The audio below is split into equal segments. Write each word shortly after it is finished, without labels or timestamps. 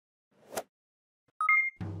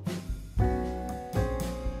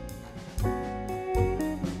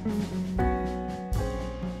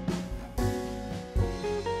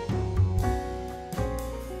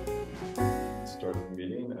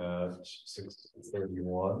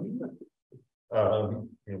6:31.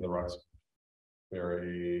 In the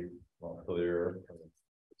Roxbury, Montpelier,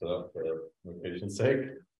 for location's sake.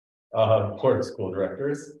 Board of School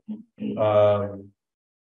Directors.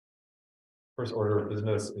 First order of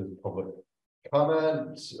business is public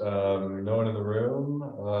comment. No one in the room.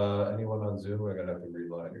 Anyone on Zoom? I'm gonna have to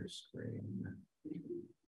reline your screen.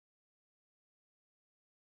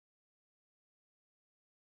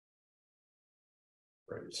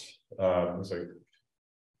 Great. So,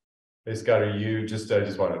 hey Scott, are you just? I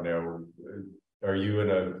just want to know. Are you in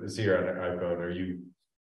a? See, you're on an iPhone. Are you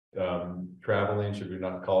traveling? Should we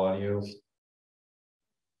not call on you?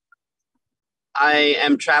 I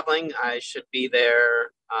am traveling. I should be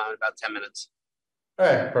there in about 10 minutes. All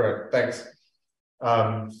right, perfect. Thanks.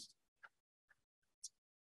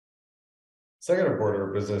 Second order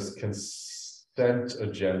of business, consent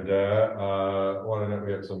agenda. I want to know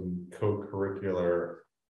we have some co-curricular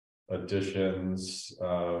additions.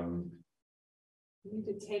 You need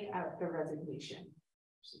to take out the resignation.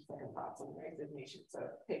 She's like a thoughts on the resignation, so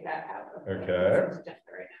take that out of the agenda right now.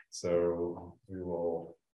 So we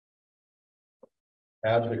will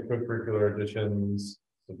add the co-curricular additions,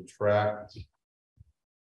 subtract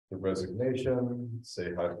the resignation,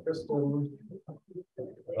 say hi to Kristen.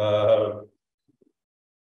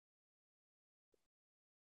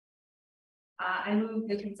 I move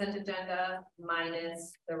the consent agenda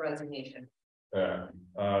minus the resignation. Yeah.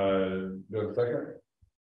 Do you have a second?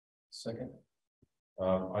 Second.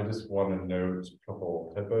 I just want to note a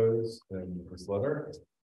couple typos in this letter.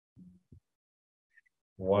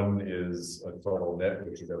 One is a total net,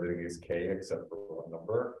 which is everything is K except for one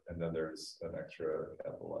number, and then there's an extra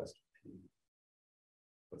capitalized P.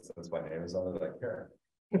 But since my name is on it, I care.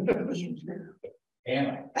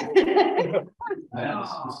 Anna.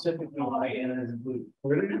 Specifically why Anna is blue.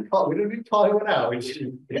 We didn't call anyone out. We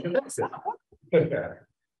should fix it. Okay.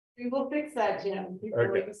 We will fix that, Jim,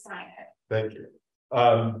 before we sign it. Thank you.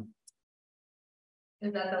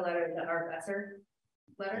 Is that the letter, the our Besser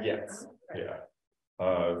letter? Yes. Yeah.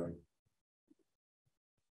 I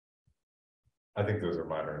think those are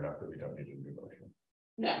minor enough that we don't need a new motion.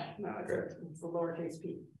 No, it's a lowercase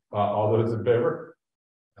p. All those in favor?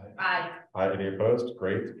 Aye. Any opposed?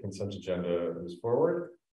 Great. Consent agenda moves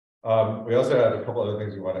forward. We also have a couple other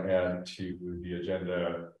things we want to add to the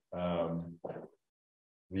agenda.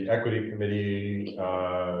 The equity committee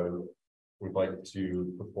would like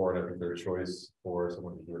to put forward, I think, their choice for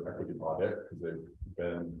someone to do an equity audit because they've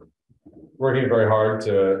been working very hard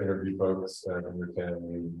to interview folks and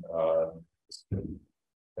understand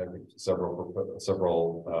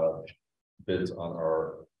several bids on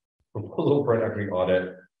our proposal for an equity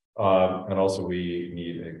audit. And also we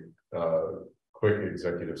need a quick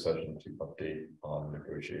executive session to update on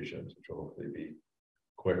negotiations, which will hopefully be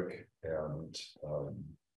quick and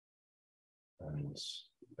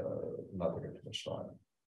not taking too much time.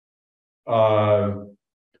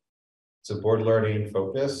 So board learning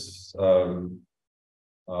focus,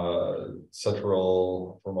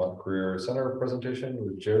 Central Vermont Career Center presentation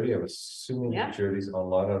with Jody. I'm assuming Jody's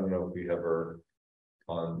online. I don't know if we have her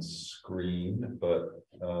on screen, but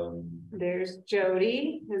there's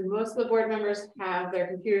Jody, and most of the board members have their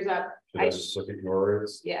computers up. Should I just look at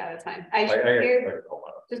yours? Yeah, that's fine. I shared,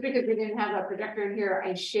 just because we didn't have a projector in here,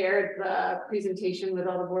 I shared the presentation with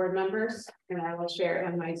all the board members, and I will share it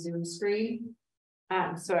on my Zoom screen.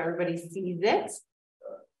 So everybody sees it.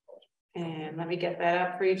 And let me get that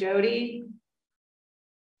up for you, Jody.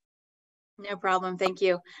 No problem, thank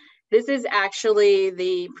you. This is actually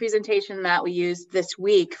the presentation that we used this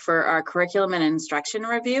week for our curriculum and instruction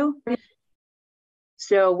review.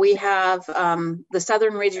 So we have the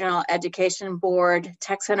Southern Regional Education Board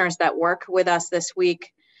tech centers that work with us this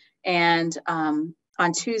week. And on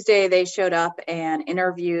Tuesday, they showed up and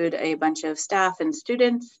interviewed a bunch of staff and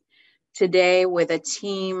students. Today with a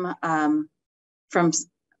team from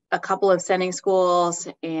a couple of sending schools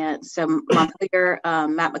and some Montpelier,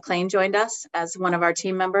 Matt McLean joined us as one of our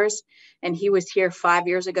team members. And he was here 5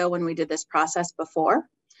 years ago when we did this process before.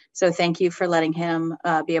 So thank you for letting him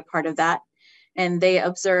be a part of that. And they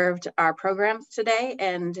observed our programs today.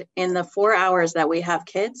 And in the 4 hours that we have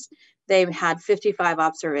kids, they've had 55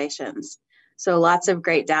 observations. So lots of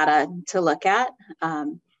great data to look at.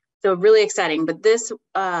 So really exciting, but this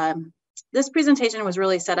presentation was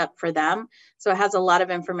really set up for them. So it has a lot of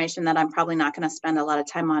information that I'm probably not going to spend a lot of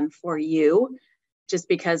time on for you, just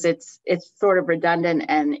because it's sort of redundant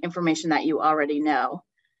and information that you already know.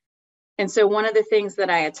 And so one of the things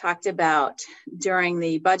that I had talked about during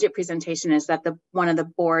the budget presentation is that one of the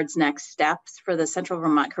board's next steps for the Central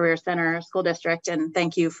Vermont Career Center School District, and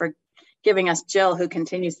thank you for giving us Jill, who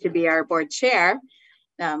continues to be our board chair,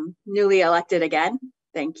 newly elected again.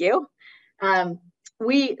 Thank you.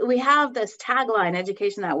 We have this tagline,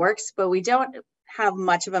 education that works, but we don't have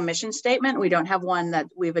much of a mission statement. We don't have one that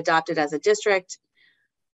we've adopted as a district.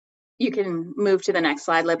 You can move to the next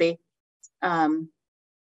slide, Libby.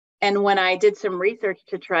 And when I did some research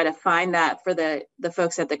to try to find that for the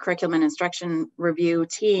folks at the Curriculum and Instruction Review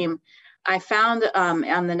team, I found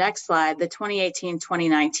on the next slide, the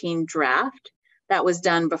 2018-2019 draft that was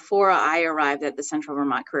done before I arrived at the Central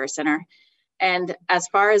Vermont Career Center. And as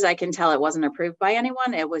far as I can tell, it wasn't approved by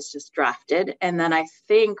anyone. It was just drafted. And then I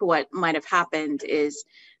think what might have happened is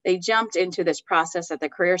they jumped into this process at the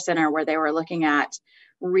Career Center where they were looking at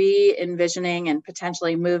re-envisioning and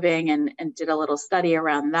potentially moving, and did a little study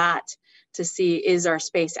around that to see, is our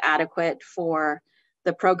space adequate for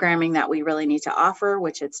the programming that we really need to offer,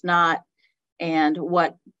 which it's not, and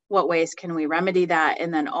what ways can we remedy that?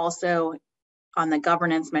 And then also on the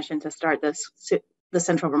governance mission to start the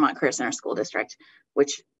Central Vermont Career Center School District,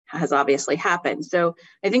 which has obviously happened. So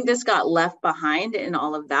I think this got left behind in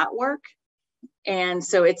all of that work. And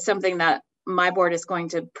so it's something that my board is going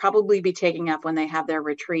to probably be taking up when they have their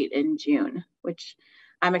retreat in June, which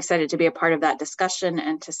I'm excited to be a part of that discussion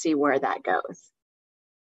and to see where that goes.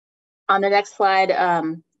 On the next slide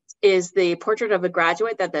is the portrait of a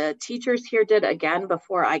graduate that the teachers here did again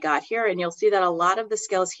before I got here. And you'll see that a lot of the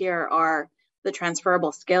skills here are the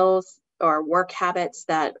transferable skills or work habits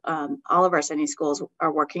that all of our city schools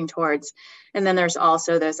are working towards. And then there's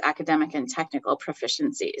also those academic and technical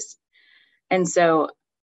proficiencies. And so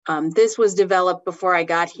this was developed before I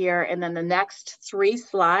got here. And then the next 3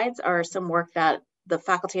 slides are some work that the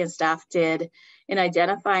faculty and staff did in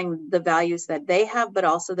identifying the values that they have, but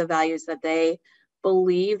also the values that they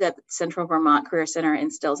believe that Central Vermont Career Center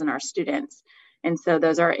instills in our students. And so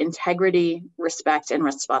those are integrity, respect, and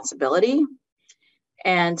responsibility.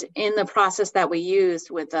 And in the process that we used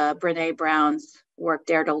with Brene Brown's work,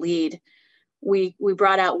 Dare to Lead, we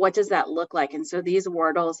brought out, what does that look like? And so these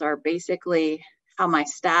wordles are basically how my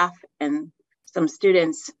staff and some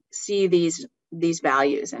students see these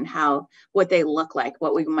values and what they look like,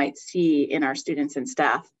 what we might see in our students and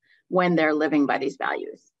staff when they're living by these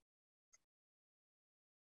values.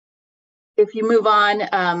 If you move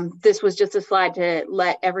on, this was just a slide to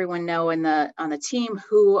let everyone know on the team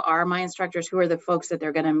who are my instructors, who are the folks that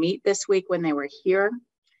they're going to meet this week when they were here.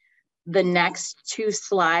 The next 2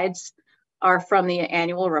 slides are from the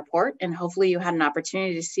annual report, and hopefully you had an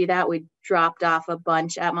opportunity to see that. We dropped off a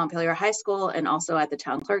bunch at Montpelier High School and also at the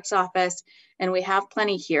town clerk's office, and we have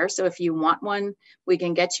plenty here. So if you want one, we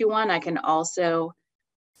can get you one. I can also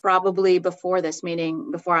probably before this meeting,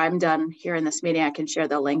 before I'm done here in this meeting, I can share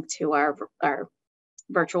the link to our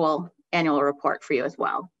virtual annual report for you as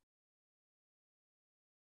well.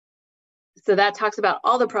 So that talks about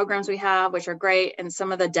all the programs we have, which are great, and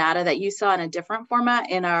some of the data that you saw in a different format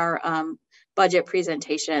in our budget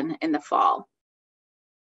presentation in the fall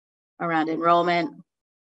around enrollment,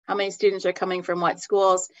 how many students are coming from what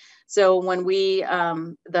schools. So when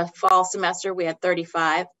the fall semester, we had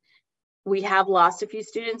 35. We have lost a few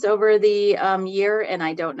students over the year, and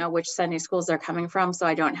I don't know which Sunday schools they're coming from, so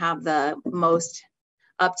I don't have the most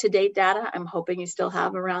up-to-date data. I'm hoping you still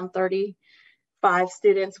have around 35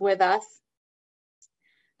 students with us.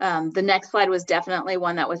 The next slide was definitely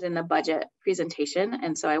one that was in the budget presentation,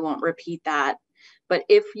 and so I won't repeat that. But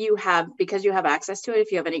because you have access to it,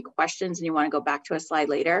 if you have any questions and you want to go back to a slide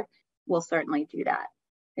later, we'll certainly do that.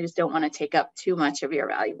 I just don't want to take up too much of your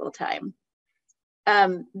valuable time.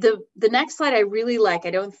 The next slide I really like.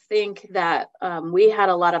 I don't think that we had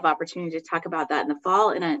a lot of opportunity to talk about that in the fall,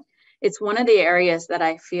 and it's one of the areas that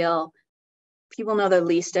I feel people know the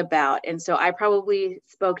least about. And so I probably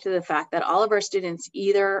spoke to the fact that all of our students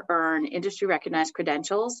either earn industry recognized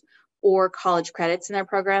credentials or college credits in their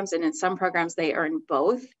programs, and in some programs they earn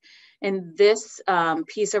both. And this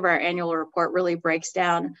piece of our annual report really breaks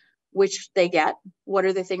down which they get, what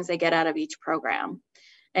are the things they get out of each program.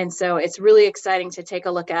 And so it's really exciting to take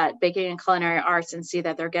a look at baking and culinary arts and see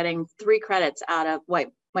that they're getting 3 credits out of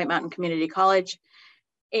White Mountain Community College,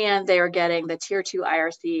 and they are getting the Tier 2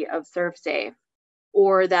 IRC of ServSafe.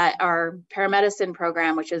 Or that our paramedicine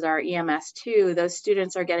program, which is our EMS2, those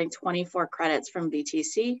students are getting 24 credits from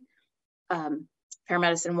VTC,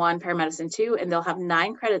 paramedicine 1, paramedicine 2, and they'll have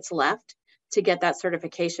 9 credits left to get that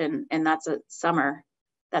certification, and that's a summer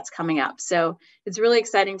that's coming up. So it's really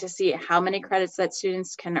exciting to see how many credits that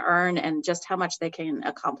students can earn and just how much they can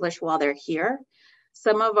accomplish while they're here.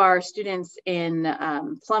 Some of our students in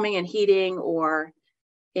plumbing and heating or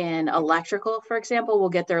in electrical, for example, will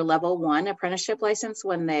get their level 1 apprenticeship license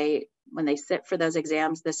when they sit for those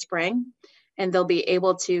exams this spring, and they'll be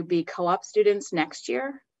able to be co-op students next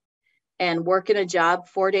year and work in a job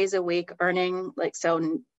 4 days a week, earning like,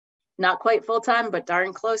 so not quite full-time, but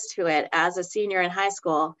darn close to it as a senior in high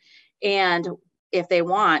school. And if they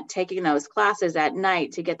want, taking those classes at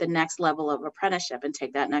night to get the next level of apprenticeship and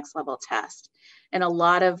take that next level test. And a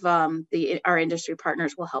lot of our industry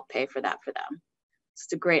partners will help pay for that for them.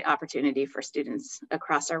 It's a great opportunity for students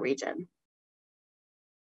across our region.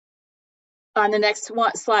 On the next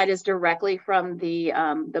slide is directly from the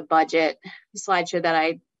budget slideshow that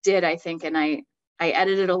I did, I think, and I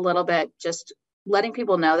edited a little bit, just letting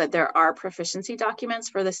people know that there are proficiency documents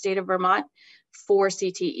for the state of Vermont for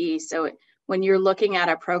CTE. So when you're looking at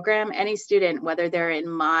a program, any student, whether they're in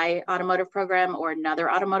my automotive program or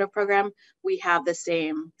another automotive program, we have the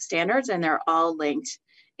same standards and they're all linked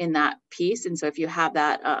in that piece. And so if you have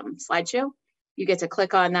that slideshow, you get to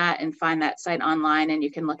click on that and find that site online, and you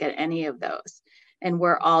can look at any of those. And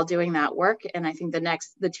we're all doing that work. And I think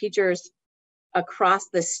the teachers across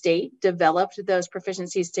the state developed those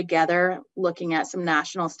proficiencies together, looking at some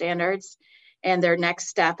national standards. And their next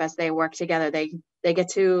step as they work together, they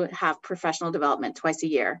get to have professional development twice a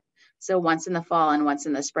year. So once in the fall and once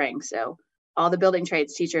in the spring. So all the building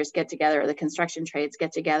trades teachers get together, the construction trades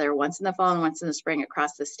get together once in the fall and once in the spring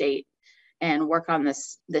across the state and work on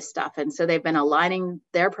this stuff. And so they've been aligning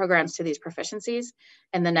their programs to these proficiencies.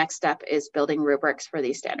 And the next step is building rubrics for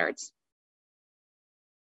these standards.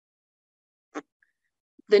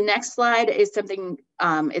 The next slide is something,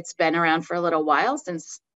 it's been around for a little while,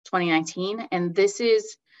 since 2019. And this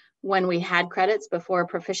is when we had credits before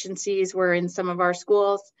proficiencies were in some of our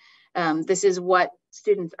schools. This is what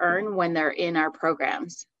students earn when they're in our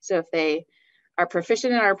programs. So if they are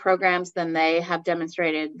proficient in our programs, then they have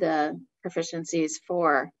demonstrated the proficiencies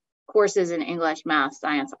for courses in English, math,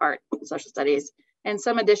 science, art, social studies, and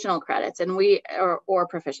some additional credits, and or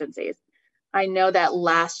proficiencies. I know that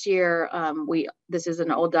last year, this is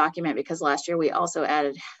an old document because last year we also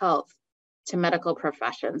added health to medical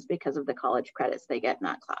professions because of the college credits they get in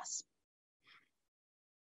that class.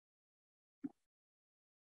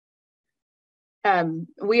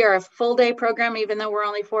 We are a full day program, even though we're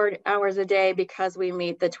only 4 hours a day, because we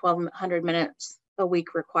meet the 1,200 minutes a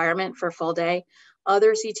week requirement for full day.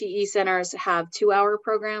 Other CTE centers have 2-hour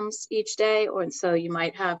programs each day, and so you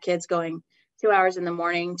might have kids going 2 hours in the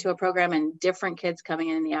morning to a program and different kids coming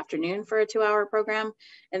in the afternoon for a 2-hour program.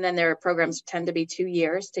 And then their programs tend to be 2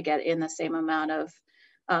 years to get in the same amount of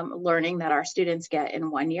learning that our students get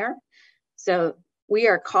in 1 year. So we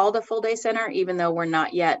are called a full day center, even though we're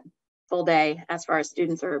not yet full day as far as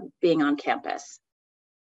students are being on campus.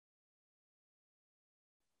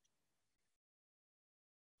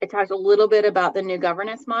 I talked a little bit about the new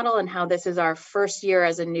governance model and how this is our first year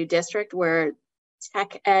as a new district. We're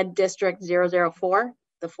Tech Ed District 004,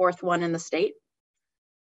 the 4th one in the state.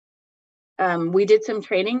 We did some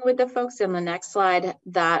training with the folks on the next slide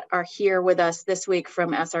that are here with us this week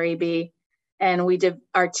from SREB. And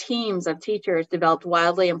our teams of teachers developed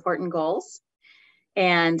wildly important goals.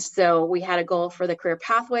 And so we had a goal for the career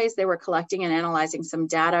pathways. They were collecting and analyzing some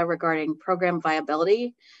data regarding program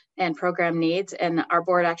viability and program needs. And our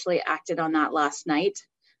board actually acted on that last night.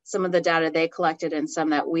 Some of the data they collected and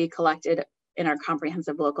some that we collected in our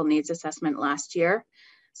comprehensive local needs assessment last year.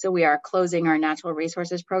 So we are closing our natural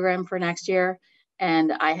resources program for next year.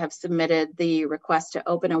 And I have submitted the request to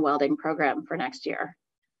open a welding program for next year.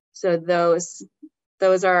 So those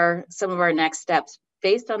are some of our next steps.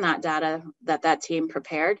 Based on that data that team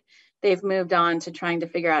prepared, they've moved on to trying to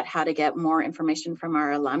figure out how to get more information from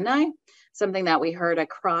our alumni, something that we heard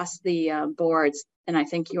across the boards, and I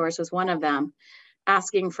think yours was one of them,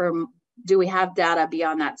 asking for, do we have data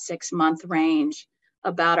beyond that 6-month range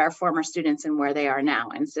about our former students and where they are now?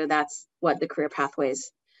 And so that's what the Career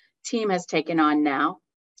Pathways team has taken on now.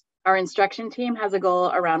 Our instruction team has a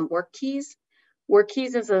goal around work keys. Work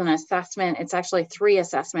keys is an assessment. It's actually 3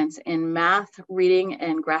 assessments in math, reading,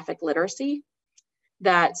 and graphic literacy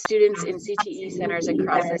that students in CTE centers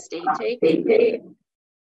across the state take.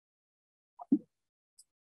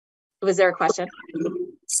 Was there a question?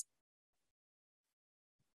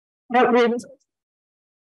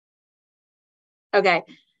 Okay,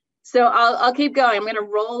 so I'll keep going. I'm going to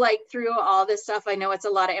roll through all this stuff. I know it's a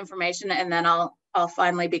lot of information, and then I'll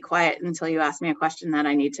finally be quiet until you ask me a question that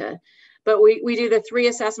I need to. But we do the 3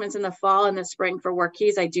 assessments in the fall and the spring for work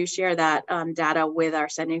keys. I do share that data with our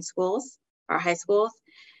sending schools, our high schools.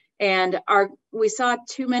 And we saw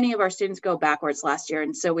too many of our students go backwards last year.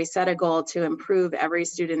 And so we set a goal to improve every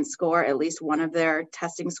student's score, at least one of their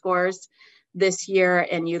testing scores, this year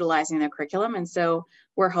and utilizing the curriculum. And so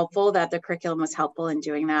we're hopeful that the curriculum was helpful in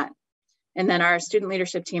doing that. And then our student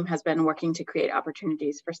leadership team has been working to create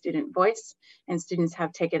opportunities for student voice, and students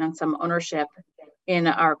have taken on some ownership in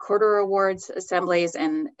our quarter awards assemblies,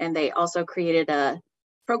 and they also created a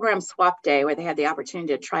program swap day where they had the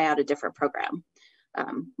opportunity to try out a different program,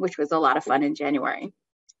 which was a lot of fun in January.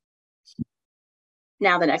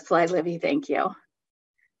 Now the next slide, Livy, thank you.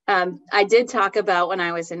 I did talk about when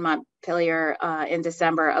I was in Montpelier in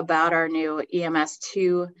December about our new EMS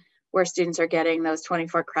 2, where students are getting those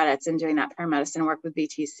 24 credits and doing that paramedicine work with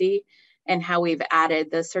VTC, and how we've added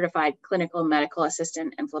the certified clinical medical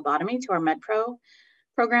assistant and phlebotomy to our MedPro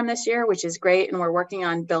program this year, which is great. And we're working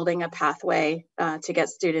on building a pathway to get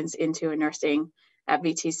students into a nursing at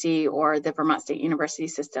VTC or the Vermont State University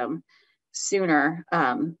system sooner,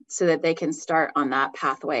 so that they can start on that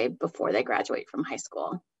pathway before they graduate from high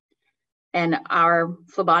school. And our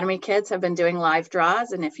phlebotomy kids have been doing live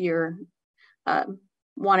draws. And if you're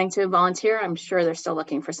wanting to volunteer, I'm sure they're still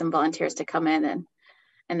looking for some volunteers to come in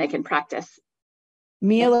and they can practice.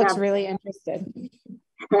 Mia looks really interested.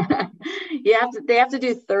 They have to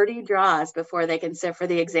do 30 draws before they can sit for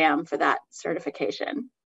the exam for that certification.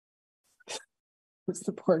 It's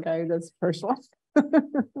the poor guy who does the first one.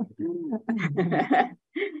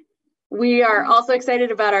 We are also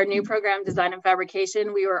excited about our new program, Design and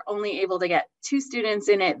Fabrication. We were only able to get 2 students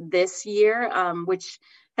in it this year, which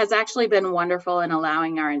has actually been wonderful in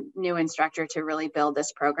allowing our new instructor to really build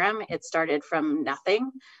this program. It started from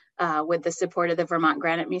nothing with the support of the Vermont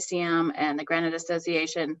Granite Museum and the Granite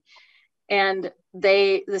Association. And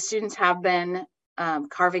the students have been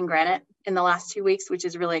carving granite in the last 2 weeks, which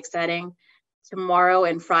is really exciting. Tomorrow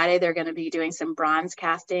and Friday, they're going to be doing some bronze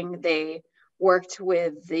casting. They worked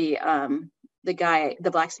with the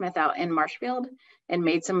blacksmith out in Marshfield and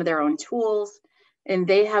made some of their own tools. And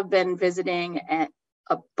they have been visiting at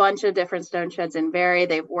a bunch of different stone sheds in Barre.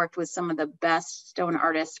 They've worked with some of the best stone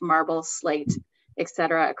artists, marble, slate,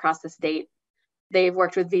 etc., across the state. They've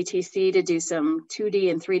worked with VTC to do some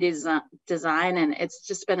 2D and 3D design, and it's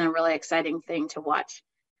just been a really exciting thing to watch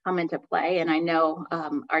come into play. And I know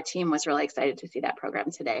our team was really excited to see that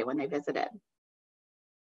program today when they visited.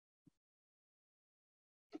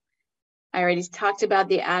 I already talked about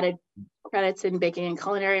the added credits in baking and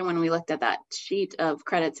culinary when we looked at that sheet of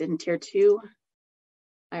credits in Tier 2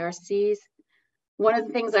 IRCs. One of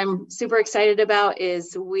the things I'm super excited about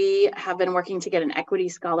is we have been working to get an equity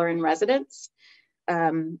scholar in residence.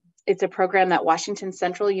 It's a program that Washington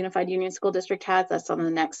Central Unified Union School District has. That's on the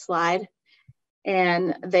next slide.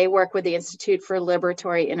 And they work with the Institute for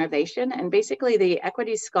Liberatory Innovation. And basically the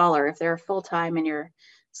equity scholar, if they're full-time in your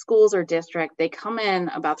schools or district, they come in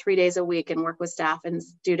about 3 days a week and work with staff and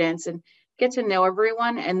students and get to know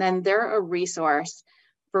everyone. And then they're a resource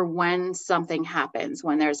for when something happens,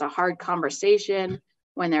 when there's a hard conversation,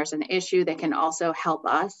 when there's an issue. They can also help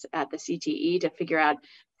us at the CTE to figure out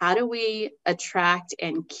how do we attract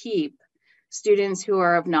and keep students who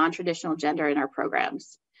are of non-traditional gender in our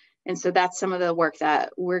programs. And so that's some of the work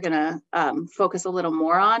that we're gonna focus a little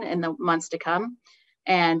more on in the months to come.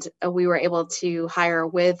 And we were able to hire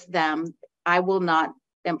with them. I will not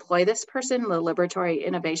employ this person, the Liberatory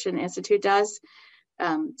Innovation Institute does.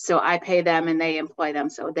 So I pay them and they employ them.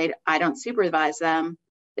 So I don't supervise them.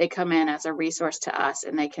 They come in as a resource to us,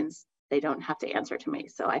 and they don't have to answer to me.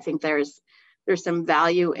 So I think there's some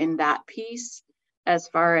value in that piece as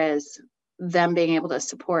far as them being able to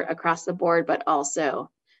support across the board, but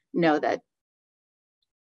also know that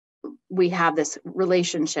we have this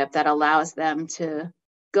relationship that allows them to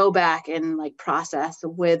go back and process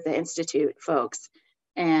with the Institute folks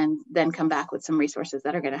and then come back with some resources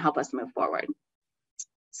that are going to help us move forward.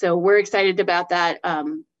 So we're excited about that.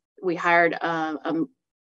 We hired a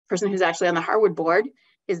person who's actually on the Harwood board.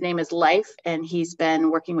 His name is Life, and he's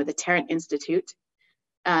been working with the Tarrant Institute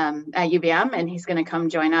at UVM, and he's going to come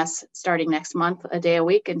join us starting next month, a day a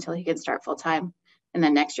week, until he can start full-time. And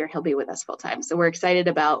then next year he'll be with us full-time. So we're excited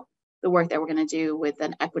about the work that we're going to do with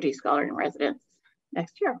an equity scholar in residence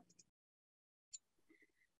next year.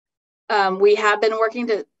 We have been working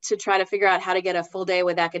to try to figure out how to get a full day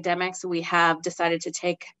with academics. We have decided to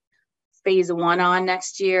take phase 1 on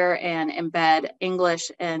next year and embed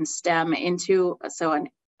English and STEM an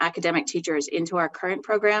academic teachers into our current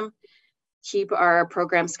program, keep our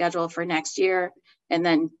program schedule for next year, and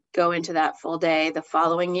then go into that full day the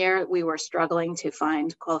following year. We were struggling to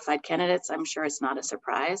find qualified candidates. I'm sure it's not a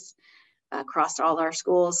surprise. Across all our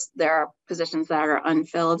schools, there are positions that are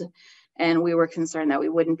unfilled, and we were concerned that we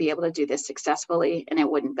wouldn't be able to do this successfully, and it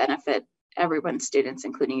wouldn't benefit everyone's students,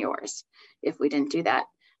 including yours, if we didn't do that.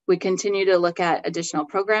 We continue to look at additional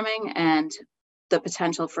programming and the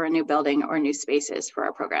potential for a new building or new spaces for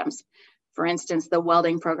our programs. For instance, the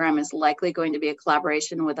welding program is likely going to be a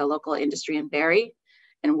collaboration with a local industry in Barrie,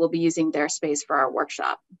 and we'll be using their space for our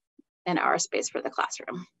workshop and our space for the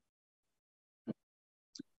classroom.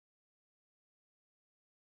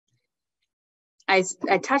 I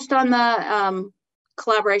touched on the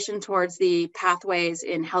collaboration towards the pathways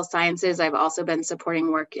in health sciences. I've also been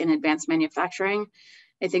supporting work in advanced manufacturing.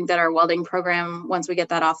 I think that our welding program, once we get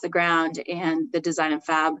that off the ground, and the design and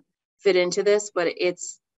fab fit into this, but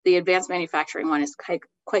it's the advanced manufacturing one is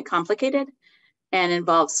quite complicated and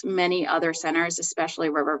involves many other centers, especially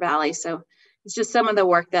River Valley. So it's just some of the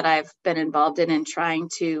work that I've been involved in trying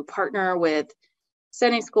to partner with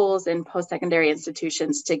sending schools and post-secondary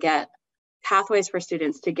institutions to get pathways for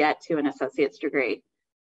students to get to an associate's degree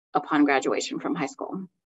upon graduation from high school.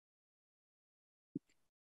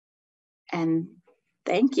 And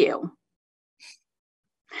thank you.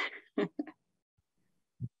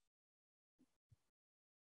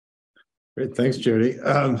 Great, thanks, Jody.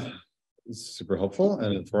 Super helpful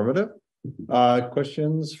and informative.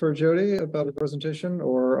 Questions for Jody about the presentation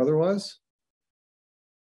or otherwise?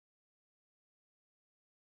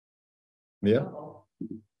 Yeah.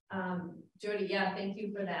 Jody, yeah, thank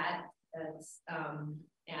you for that. That's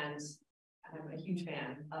and I'm a huge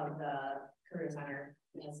fan of the Career Center,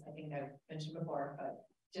 as I think I've mentioned before, but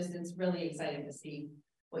just it's really exciting to see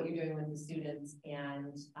what you're doing with the students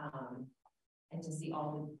and to see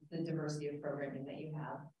all the diversity of programming that you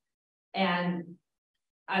have. And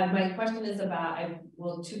my question is about,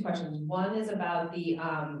 two questions. One is about the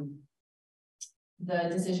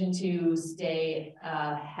decision to stay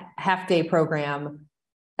half-day program.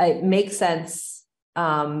 It makes sense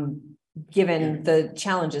given the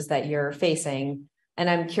challenges that you're facing. And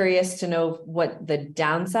I'm curious to know what the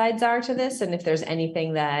downsides are to this and if there's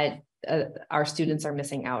anything that our students are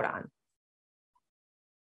missing out on.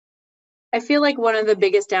 I feel like one of the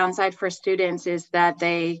biggest downside for students is that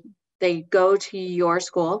they go to your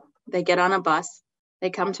school, they get on a bus, they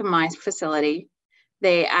come to my facility,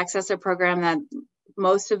 they access a program that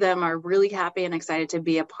most of them are really happy and excited to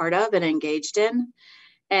be a part of and engaged in.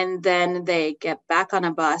 And then they get back on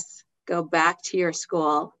a bus, go back to your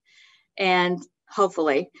school, and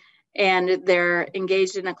hopefully, and they're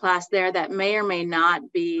engaged in a class there that may or may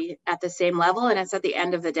not be at the same level. And it's at the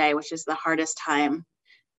end of the day, which is the hardest time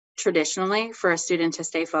traditionally for a student to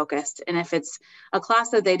stay focused. And if it's a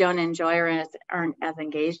class that they don't enjoy or aren't as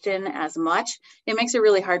engaged in as much, it makes it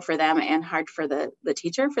really hard for them and hard for the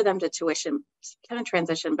teacher for them to tuition, kind of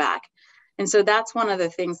transition back. And so that's one of the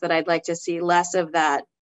things that I'd like to see less of that,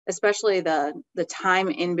 especially the time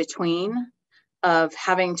in between of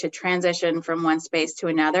having to transition from one space to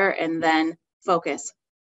another and then focus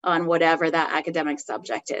on whatever that academic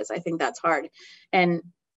subject is. I think that's hard. And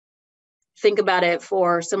think about it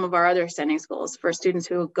for some of our other sending schools, for students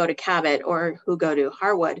who go to Cabot or who go to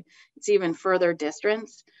Harwood, it's even further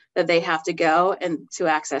distance that they have to go and to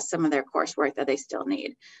access some of their coursework that they still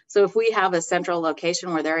need. So if we have a central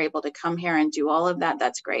location where they're able to come here and do all of that,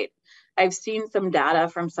 that's great. I've seen some data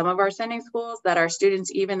from some of our sending schools that our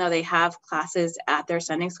students, even though they have classes at their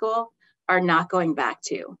sending school, are not going back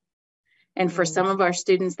to. And for some of our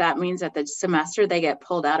students, that means that the semester they get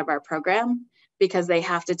pulled out of our program because they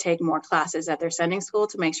have to take more classes at their sending school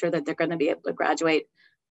to make sure that they're going to be able to graduate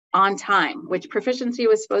on time, which proficiency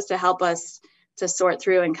was supposed to help us to sort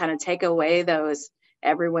through and kind of take away those,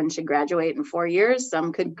 everyone should graduate in 4 years.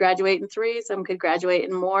 Some could graduate in 3, some could graduate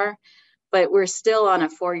in more, but we're still on a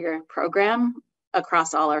 4-year program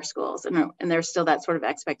across all our schools. And there's still that sort of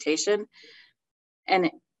expectation. And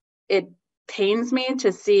it pains me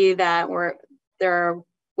to see that there are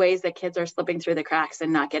ways that kids are slipping through the cracks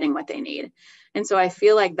and not getting what they need. And so I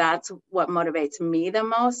feel like that's what motivates me the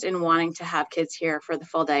most in wanting to have kids here for the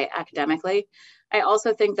full day academically. I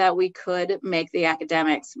also think that we could make the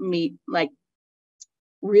academics meet, like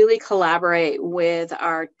really collaborate with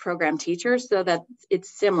our program teachers so that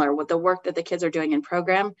it's similar. What the work that the kids are doing in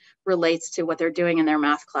program relates to what they're doing in their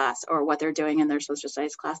math class or what they're doing in their social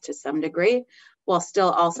studies class to some degree, while still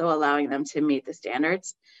also allowing them to meet the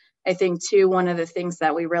standards. I think too, one of the things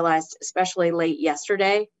that we realized, especially late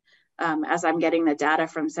yesterday, as I'm getting the data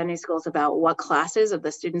from sending schools about what classes of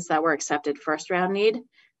the students that were accepted first round need,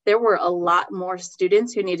 there were a lot more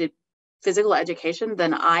students who needed physical education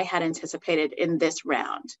than I had anticipated in this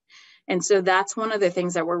round. And so that's one of the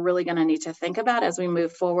things that we're really going to need to think about as we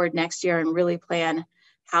move forward next year and really plan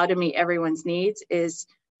how to meet everyone's needs. Is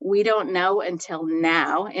we don't know until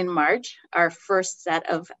now in March, our first set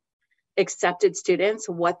of accepted students,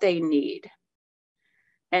 what they need.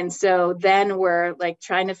 And so then we're like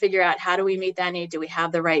trying to figure out, how do we meet that need? Do we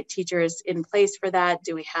have the right teachers in place for that?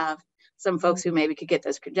 Do we have some folks who maybe could get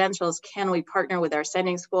those credentials? Can we partner with our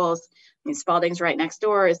sending schools? I mean, Spalding's right next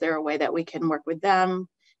door. Is there a way that we can work with them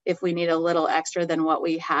if we need a little extra than what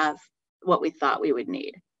we have, what we thought we would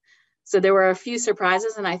need? So there were a few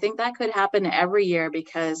surprises, and I think that could happen every year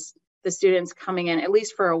because the students coming in, at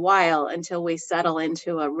least for a while, until we settle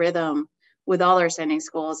into a rhythm with all our sending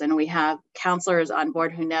schools, and we have counselors on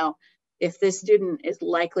board who know if this student is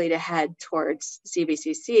likely to head towards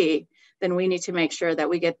CVCC, then we need to make sure that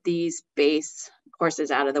we get these base courses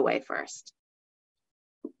out of the way first.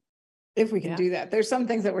 If we can do that. There's some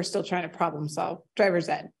things that we're still trying to problem solve. Driver's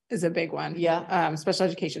ed is a big one. Yeah. Special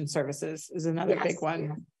education services is another Yes. big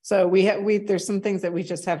one. So there's some things that we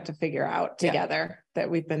just have to figure out together that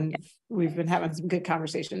we've been having some good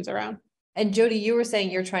conversations around. And Jody, you were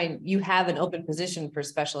saying you have an open position for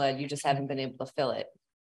special ed, you just haven't been able to fill it.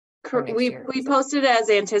 We posted as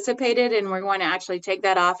anticipated, and we're going to actually take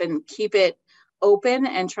that off and keep it open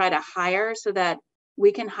and try to hire so that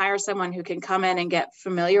we can hire someone who can come in and get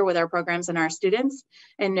familiar with our programs and our students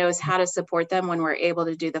and knows how to support them when we're able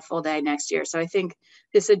to do the full day next year. So I think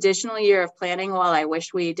this additional year of planning, while I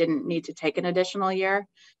wish we didn't need to take an additional year,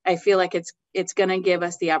 I feel like it's going to give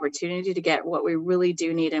us the opportunity to get what we really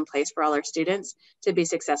do need in place for all our students to be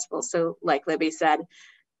successful. So like Libby said,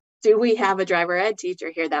 do we have a driver ed teacher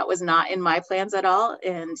here? That was not in my plans at all.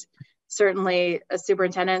 And certainly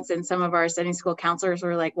superintendents and some of our sending school counselors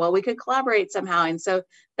were like, well, we could collaborate somehow. And so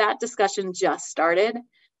that discussion just started,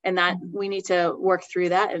 and that we need to work through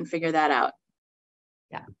that and figure that out.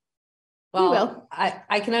 Yeah. Well,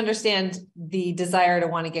 I can understand the desire to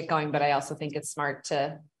want to get going, but I also think it's smart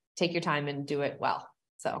to take your time and do it well.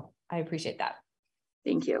 So I appreciate that.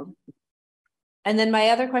 Thank you. And then my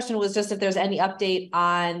other question was just if there's any update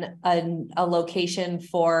on a location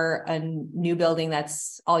for a new building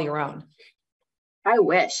that's all your own. I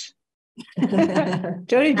wish. Jody,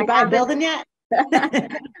 did you buy a building yet? I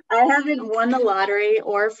haven't won the lottery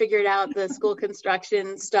or figured out the school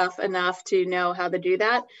construction stuff enough to know how to do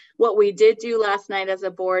that. What we did do last night as a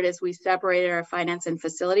board is we separated our finance and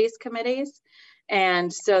facilities committees.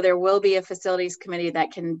 And so there will be a facilities committee that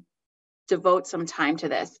can devote some time to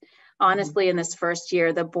this. Honestly, in this first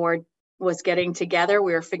year, the board was getting together.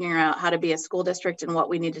 We were figuring out how to be a school district and what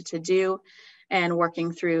we needed to do and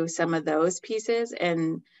working through some of those pieces.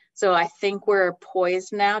 And so I think we're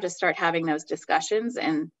poised now to start having those discussions,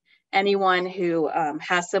 and anyone who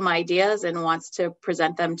has some ideas and wants to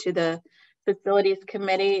present them to the facilities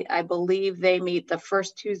committee, I believe they meet the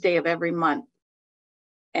first Tuesday of every month.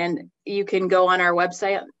 And you can go on our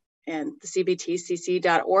website and the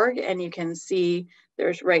cbtcc.org, and you can see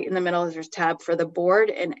there's right in the middle, there's a tab for the board,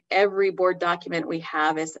 and every board document we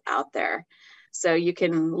have is out there. So you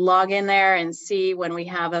can log in there and see when we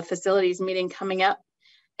have a facilities meeting coming up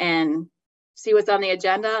and see what's on the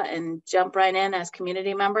agenda and jump right in as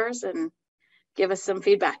community members and give us some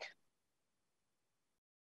feedback.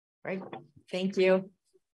 Right. Thank you.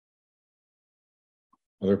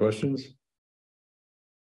 Other questions?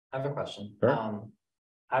 I have a question. Sure.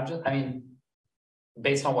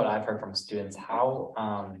 Based on what I've heard from students, how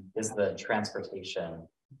is the transportation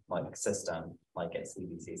system at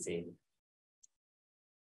CVCC?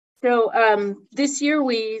 So this year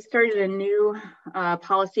we started a new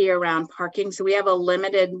policy around parking. So we have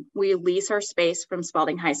we lease our space from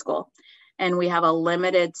Spalding High School, and we have a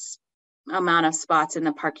limited amount of spots in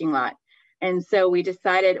the parking lot. And so we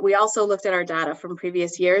also looked at our data from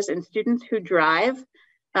previous years, and students who drive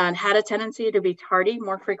had a tendency to be tardy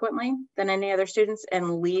more frequently than any other students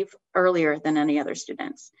and leave earlier than any other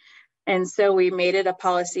students. And so we made it a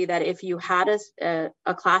policy that if you had a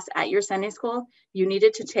class at your sending school, you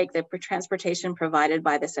needed to take the transportation provided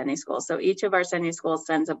by the sending school. So each of our sending schools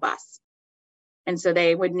sends a bus. And so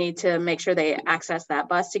they would need to make sure they access that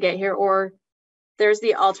bus to get here, or there's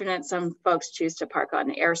the alternate. Some folks choose to park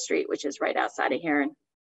on Air Street, which is right outside of here, and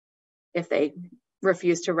if they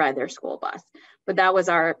refuse to ride their school bus. But that was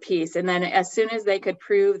our piece. And then as soon as they could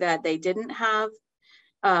prove that they didn't have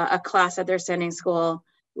a class at their sending school,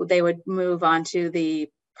 they would move on to the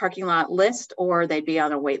parking lot list, or they'd be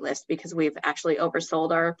on a wait list, because we've actually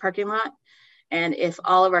oversold our parking lot. And if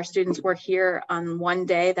all of our students were here on one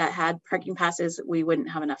day that had parking passes, we wouldn't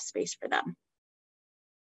have enough space for them.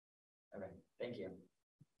 Okay, thank you.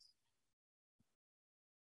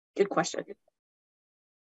 Good question.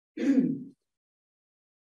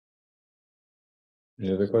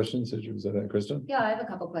 Any other questions? Was that Krista? Yeah, I have a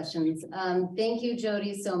couple questions. Thank you,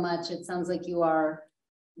 Jody, so much. It sounds like you are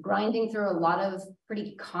grinding through a lot of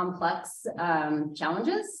pretty complex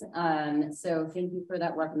challenges. So thank you for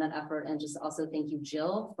that work and that effort. And just also thank you,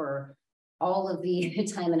 Jill, for all of the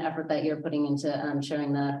time and effort that you're putting into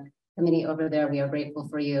chairing the committee over there. We are grateful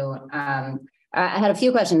for you. I had a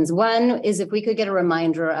few questions. One is if we could get a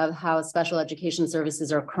reminder of how special education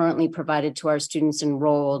services are currently provided to our students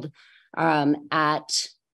enrolled at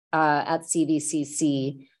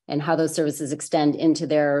CVCC and how those services extend into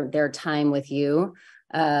their time with you.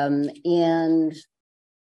 And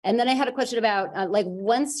then I had a question about like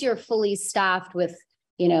once you're fully staffed with,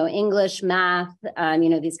 you know, English, math, you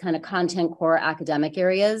know, these kind of content core academic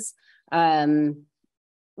areas,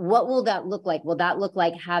 what will that look like? Will that look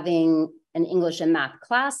like having an English and math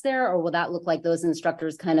class there, or will that look like those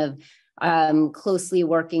instructors kind of closely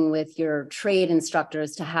working with your trade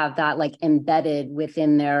instructors to have that like embedded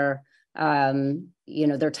within their, you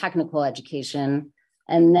know, their technical education?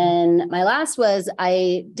 And then my last was,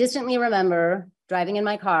 I distantly remember driving in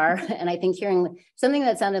my car and I think hearing something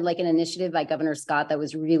that sounded like an initiative by Governor Scott that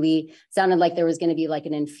was really sounded like there was going to be like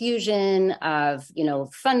an infusion of, you know,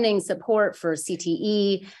 funding support for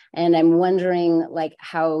CTE. And I'm wondering like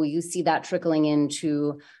how you see that trickling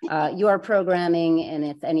into your programming and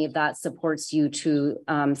if any of that supports you to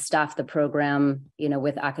staff the program, you know,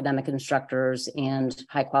 with academic instructors and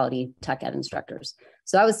high quality tech ed instructors.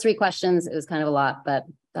 So that was 3 questions. It was kind of a lot, but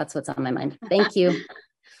that's what's on my mind. Thank you.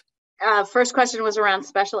 First question was around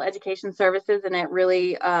special education services, and it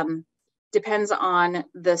really depends on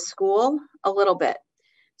the school a little bit.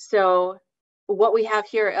 So what we have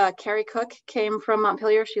here, Carrie Cook came from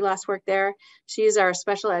Montpelier. She last worked there. She's our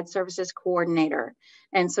special ed services coordinator.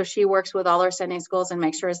 And so she works with all our sending schools and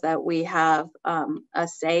makes sure that we have a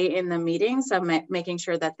say in the meetings, so making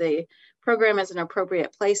sure that the program is an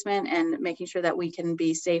appropriate placement and making sure that we can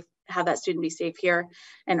be safe, have that student be safe here,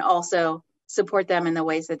 and also support them in the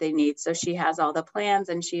ways that they need. So she has all the plans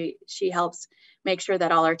and she helps make sure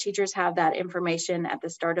that all our teachers have that information at the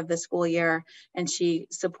start of the school year, and she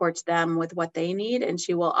supports them with what they need. And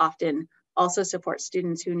she will often also support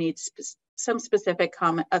students who need some specific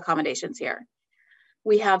accommodations here.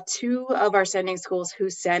 We have 2 of our sending schools who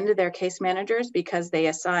send their case managers because they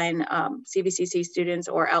assign CVCC students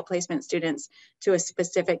or outplacement students to a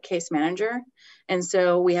specific case manager. And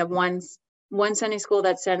so we have one sending school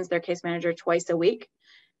that sends their case manager twice a week.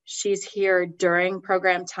 She's here during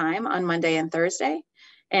program time on Monday and Thursday.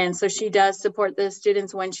 And so she does support the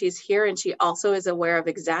students when she's here. And she also is aware of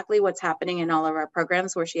exactly what's happening in all of our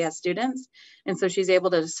programs where she has students. And so she's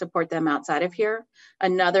able to support them outside of here.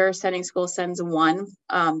 Another sending school sends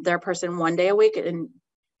their person 1 day a week, and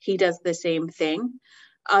he does the same thing.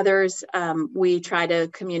 Others, we try to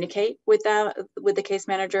communicate with the case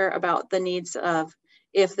manager about the needs of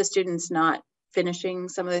if the student's not finishing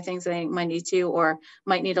some of the things they might need to or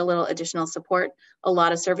might need a little additional support. A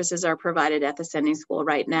lot of services are provided at the sending school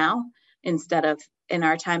right now instead of in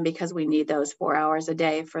our time because we need those 4 hours a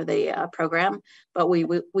day for the program. But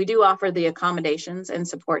we do offer the accommodations and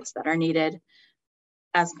supports that are needed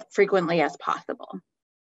as frequently as possible.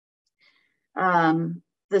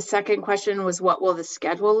 The second question was, what will the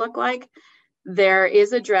schedule look like? There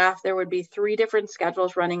is a draft. There would be 3 different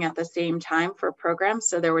schedules running at the same time for programs.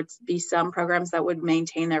 So there would be some programs that would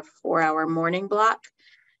maintain their 4-hour morning block.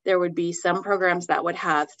 There would be some programs that would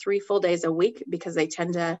have 3 full days a week because they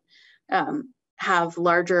tend to have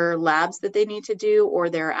larger labs that they need to do,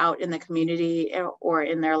 or they're out in the community or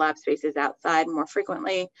in their lab spaces outside more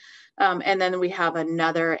frequently. And then we have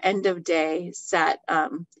another end of day set,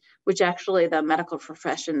 which actually the medical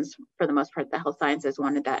professions, for the most part, the health sciences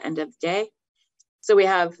wanted that end of day. So we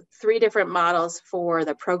have 3 different models for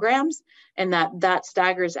the programs, and that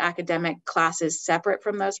staggers academic classes separate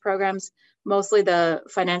from those programs. Mostly the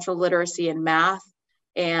financial literacy and math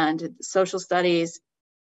and social studies,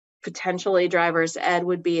 potentially driver's ed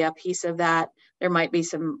would be a piece of that. There might be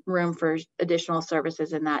some room for additional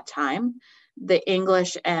services in that time. The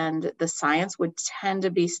English and the science would tend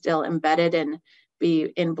to be still embedded and be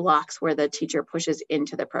in blocks where the teacher pushes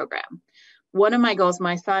into the program. One of my goals,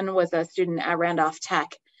 my son was a student at Randolph Tech,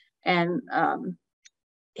 and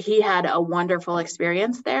he had a wonderful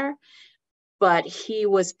experience there, but he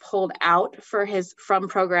was pulled out from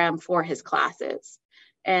program for his classes.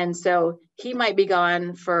 And so he might be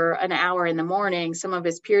gone for an hour in the morning. Some of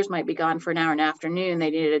his peers might be gone for an hour in the afternoon.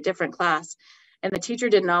 They needed a different class. And the teacher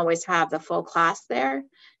didn't always have the full class there.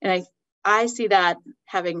 And I see that,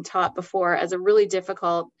 having taught before, as a really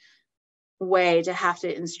difficult way to have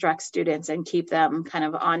to instruct students and keep them kind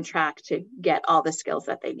of on track to get all the skills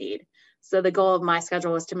that they need. So the goal of my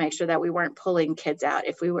schedule was to make sure that we weren't pulling kids out.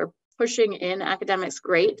 If we were pushing in academics,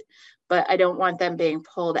 great, but I don't want them being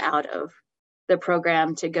pulled out of the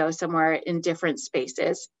program to go somewhere in different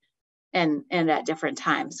spaces and at different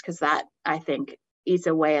times, because that, I think, eats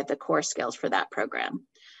away at the core skills for that program.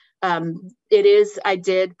 I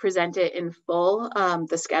did present it in full,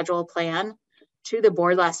 the schedule plan, to the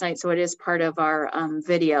board last night. So it is part of our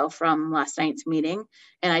video from last night's meeting.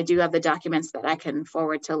 And I do have the documents that I can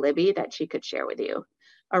forward to Libby that she could share with you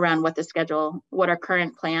around what our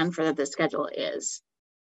current plan for the schedule is.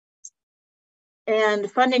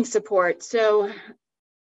 And funding support. So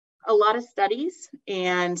a lot of studies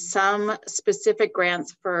and some specific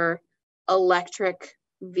grants for electric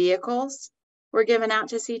vehicles were given out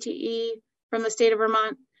to CTE from the state of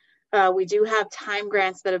Vermont. We do have time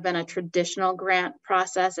grants that have been a traditional grant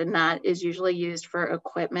process, and that is usually used for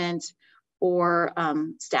equipment or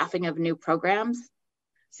staffing of new programs.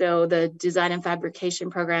 So the design and fabrication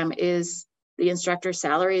program is, the instructor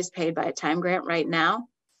salary is paid by a time grant right now.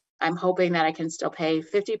 I'm hoping that I can still pay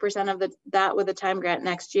 50% of that with a time grant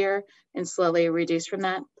next year and slowly reduce from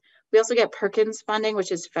that. We also get Perkins funding,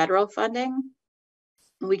 which is federal funding.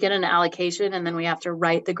 We get an allocation and then we have to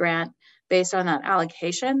write the grant based on that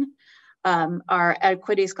allocation. Our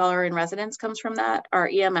equity scholar in residence comes from that. Our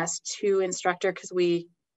EMS 2 instructor, because we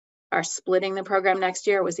are splitting the program next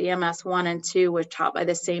year, was EMS 1 and 2 were taught by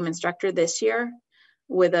the same instructor this year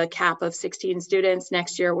with a cap of 16 students.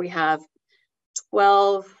 Next year we have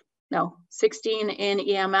 16 in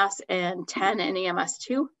EMS and 10 in EMS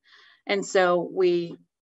 2. And so we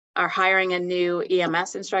are hiring a new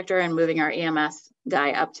EMS instructor and moving our EMS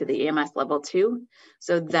guy up to the EMS level 2.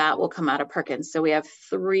 So that will come out of Perkins. So we have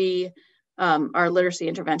 3, our literacy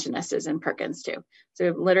interventionist is in Perkins too. So we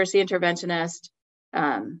have literacy interventionist,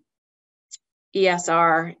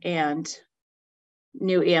 ESR, and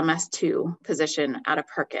new EMS 2 position out of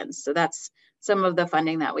Perkins. So that's some of the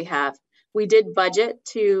funding that we have. We did budget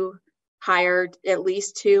to hire at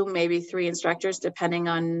least 2, maybe 3 instructors, depending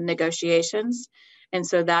on negotiations. And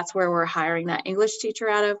so that's where we're hiring that English teacher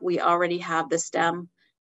out of. We already have the STEM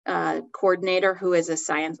coordinator, who is a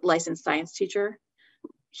licensed science teacher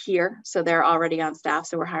here. So they're already on staff.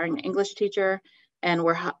 So we're hiring an English teacher, and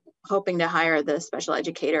we're hoping to hire the special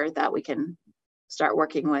educator that we can start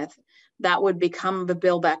working with. That would become the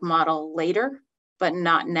Bill-back model later, but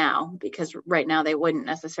not now, because right now they wouldn't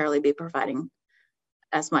necessarily be providing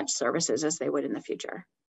as much services as they would in the future.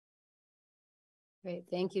 Great,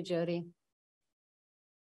 thank you, Jody.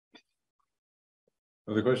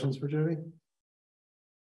 Other questions for Jody?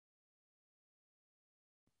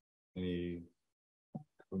 Any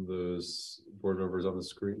from those board members on the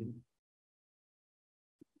screen?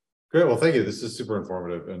 Great, well, thank you. This is super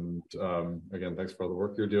informative. And again, thanks for all the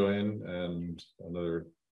work you're doing. And another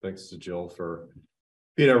thanks to Jill for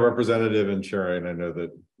being our representative and sharing. I know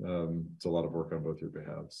that it's a lot of work on both your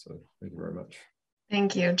behalves. So thank you very much.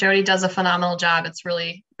 Thank you. Jody does a phenomenal job. It's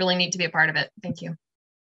really, really neat to be a part of it. Thank you.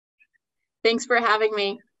 Thanks for having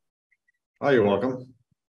me. Oh, you're welcome.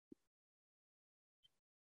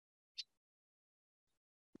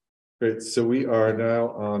 Great, so we are now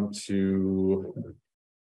on to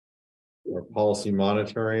our policy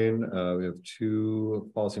monitoring. We have 2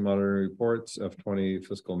 policy monitoring reports, F20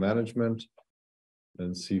 fiscal management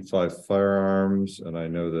and C5 firearms. And I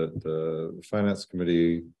know that the finance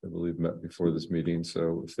committee, I believe, met before this meeting.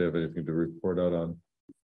 So if they have anything to report out on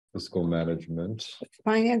fiscal management.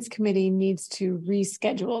 Finance committee needs to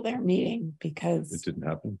reschedule their meeting because it didn't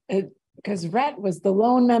happen. Because Rhett was the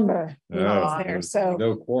lone member who was there, so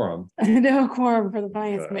no quorum. No quorum for the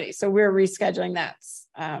finance committee. So we're rescheduling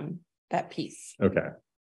that piece. Okay.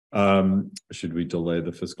 Should we delay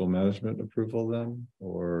the fiscal management approval then,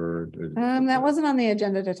 or that wasn't on the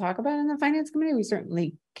agenda to talk about in the finance committee? We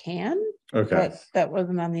certainly can. Okay. But that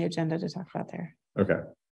wasn't on the agenda to talk about there. Okay,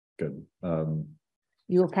 good.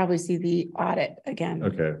 You will probably see the audit again.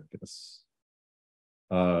 Okay, yes.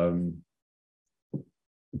 So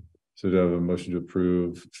do I have a motion to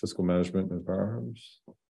approve fiscal management and firearms?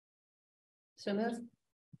 So moved.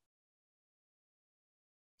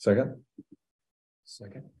 Second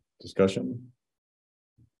discussion.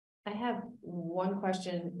 I have one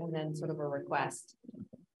question and then sort of a request.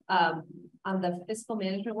 On the fiscal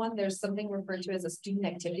management one, there's something referred to as a student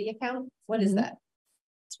activity account. What is that?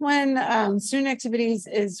 It's when student activities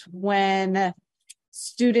is when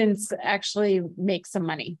students actually make some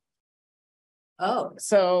money. Oh,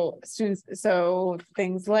 so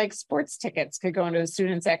things like sports tickets could go into a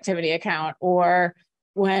student's activity account, or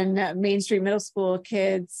when Main Street Middle School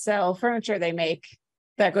kids sell furniture they make,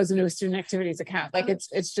 that goes into a student activities account. Like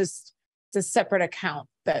it's a separate account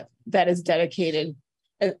that is dedicated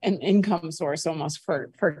an income source almost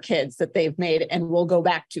for kids that they've made and will go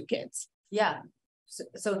back to kids. Yeah.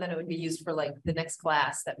 So then it would be used for like the next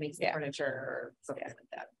class that makes the Yeah. furniture or something like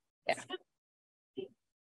that. Yeah.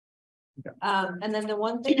 And then the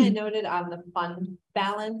one thing I noted on the fund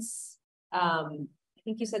balance, I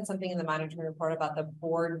think you said something in the monitoring report about the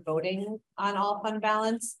board voting on all fund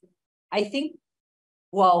balance. I think,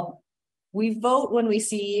 well, we vote when we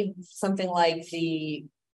see something like the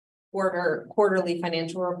quarterly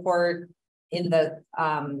financial report in the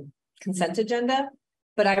consent agenda.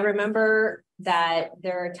 But I remember that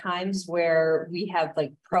there are times where we have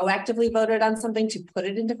like proactively voted on something to put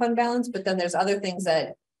it into fund balance, but then there's other things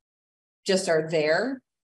that just are there.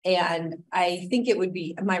 And I think it would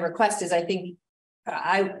be, my request is, I think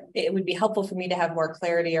it would be helpful for me to have more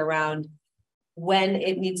clarity around when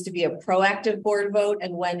it needs to be a proactive board vote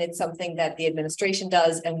and when it's something that the administration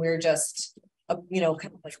does and we're just,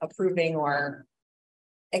 kind of like approving or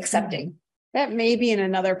accepting. That may be in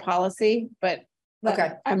another policy, but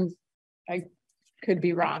Okay. I could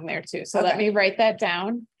be wrong there too. So Okay. let me write that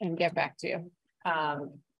down and get back to you.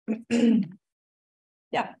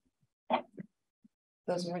 Yeah.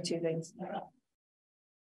 Those are my two things.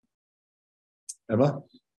 Emma?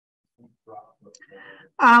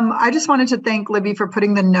 I just wanted to thank Libby for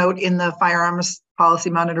putting the note in the firearms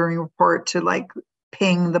policy monitoring report to like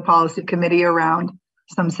ping the policy committee around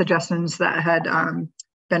some suggestions that had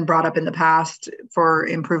been brought up in the past for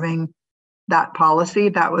improving that policy.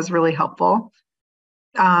 That was really helpful.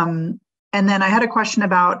 And then I had a question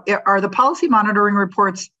about, are the policy monitoring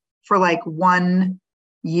reports for like 1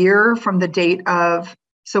 year from the date of,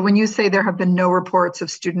 so when you say there have been no reports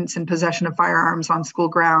of students in possession of firearms on school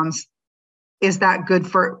grounds, is that good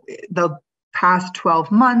for the past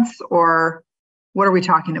 12 months or what are we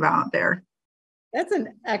talking about there? That's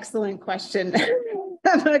an excellent question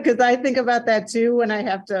because I think about that too when I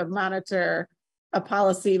have to monitor a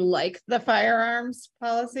policy like the firearms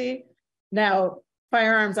policy. Now,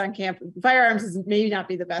 firearms on campus, firearms is maybe not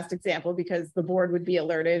be the best example because the board would be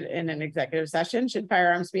alerted in an executive session should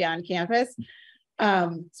firearms be on campus,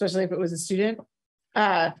 especially if it was a student.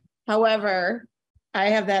 However, I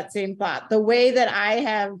have that same thought. The way that I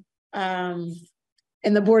have, and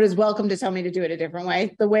the board is welcome to tell me to do it a different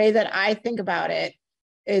way. The way that I think about it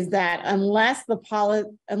is that unless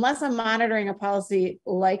I'm monitoring a policy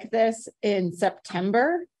like this in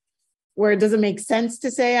September, where it doesn't make sense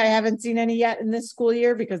to say I haven't seen any yet in this school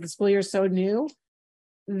year because the school year is so new,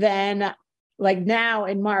 then like now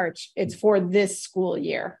in March, it's for this school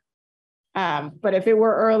year. But if it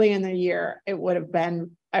were early in the year, it would have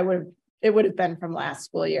been from last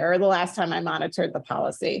school year or the last time I monitored the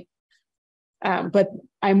policy. But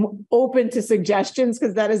I'm open to suggestions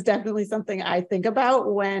because that is definitely something I think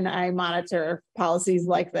about when I monitor policies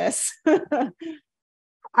like this.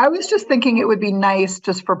 I was just thinking it would be nice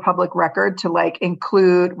just for public record to like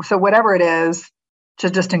include, so whatever it is, to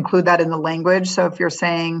just include that in the language. So if you're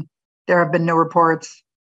saying there have been no reports,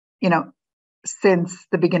 since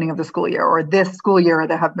the beginning of the school year or this school year,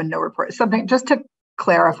 there have been no reports, something just to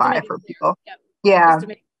clarify for people. Yep. Yeah.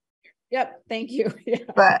 Yep. Thank you. Yeah.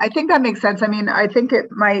 But I think that makes sense. I mean, I think it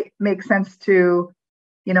might make sense to,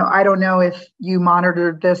 I don't know if you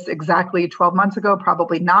monitored this exactly 12 months ago,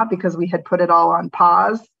 probably not because we had put it all on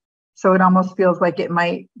pause. So it almost feels like it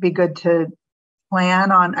might be good to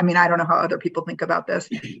plan on, I mean, I don't know how other people think about this,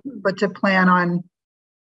 but to plan on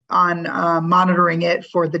monitoring it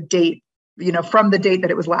for the date, from the date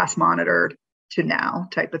that it was last monitored to now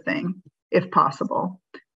type of thing, if possible.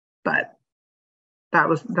 But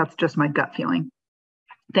that's just my gut feeling.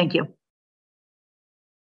 Thank you.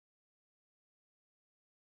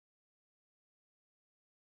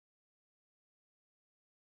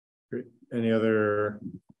 Great. Any other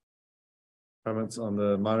comments on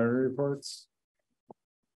the monitoring reports?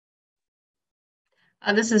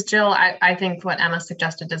 This is Jill. I think what Emma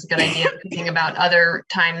suggested is a good idea. Thinking about other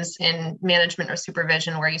times in management or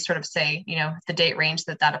supervision where you sort of say, the date range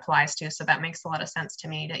that applies to. So that makes a lot of sense to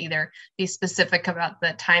me to either be specific about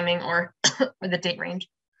the timing or the date range.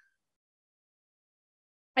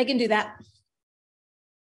 I can do that.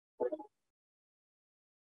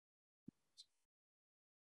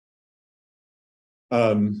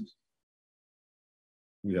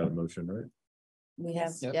 We got a motion, right? We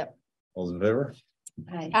have, yep. All in favor?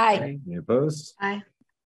 Aye. Any opposed? Aye.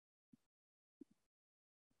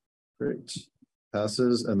 Great.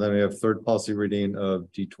 Passes. And then we have third policy reading of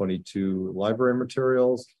D22 library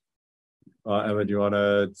materials. Emma, do you want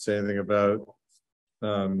to say anything about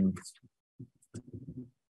the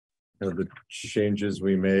changes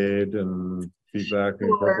we made and feedback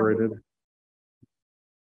incorporated?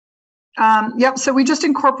 Yep, so we just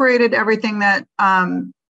incorporated everything that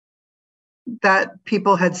that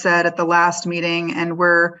people had said at the last meeting, and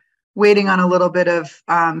we're waiting on a little bit of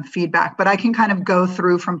feedback, but I can kind of go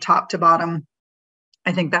through from top to bottom.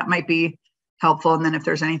 I think that might be helpful, and then if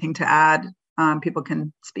there's anything to add, people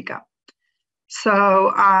can speak up.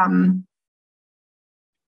 So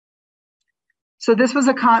so this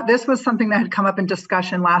was something that had come up in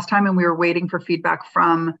discussion last time, and we were waiting for feedback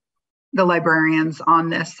from the librarians on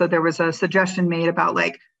this. So there was a suggestion made about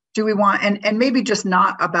like, do we want, and maybe just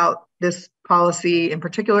not about this policy in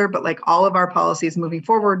particular, but like all of our policies moving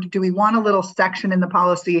forward, do we want a little section in the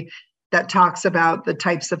policy that talks about the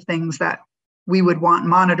types of things that we would want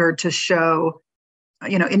monitored to show,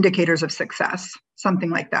 you know, indicators of success, something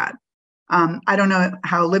like that. I don't know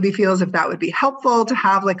how Libby feels, if that would be helpful to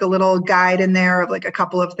have like a little guide in there of like a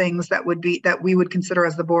couple of things that we would consider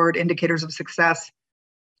as the board indicators of success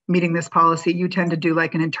meeting this policy. You tend to do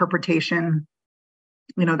like an interpretation,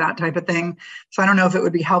 you know, that type of thing. So I don't know if it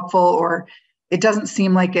would be helpful, or it doesn't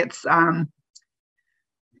seem like it's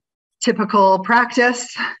typical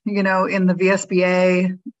practice, you know, in the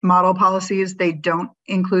VSBA model policies, they don't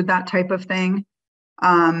include that type of thing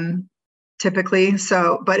typically.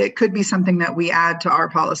 So, but it could be something that we add to our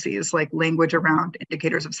policies, like language around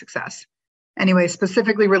indicators of success. Anyway,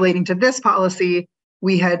 specifically relating to this policy,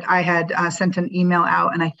 I had sent an email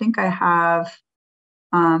out, and I think I have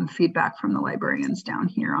feedback from the librarians down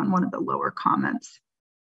here on one of the lower comments.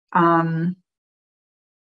 You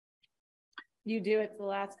do, it's the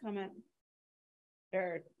last comment.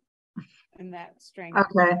 Third in that string.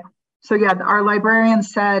 Okay, so yeah, our librarian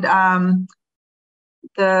said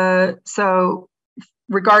so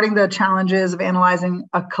regarding the challenges of analyzing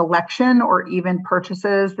a collection or even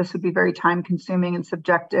purchases, this would be very time consuming and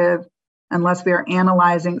subjective unless we are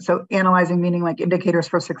analyzing. So analyzing meaning like indicators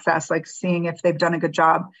for success, like seeing if they've done a good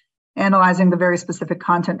job, analyzing the very specific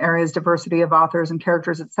content areas, diversity of authors and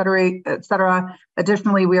characters, et cetera, et cetera.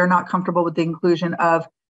 Additionally, we are not comfortable with the inclusion of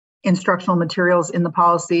instructional materials in the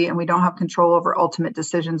policy, and we don't have control over ultimate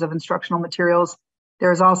decisions of instructional materials.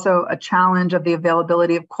 There is also a challenge of the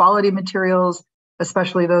availability of quality materials,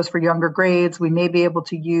 especially those for younger grades. We may be able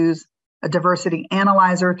to use a diversity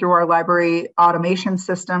analyzer through our library automation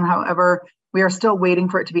system. However, we are still waiting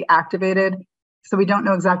for it to be activated, so we don't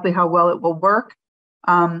know exactly how well it will work.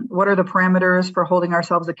 What are the parameters for holding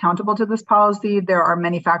ourselves accountable to this policy? There are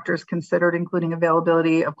many factors considered, including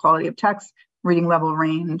availability of quality of text, reading level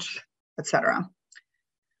range, etc.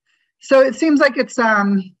 So it seems like it's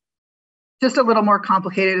just a little more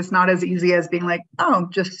complicated. It's not as easy as being like, oh,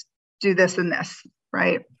 just do this and this,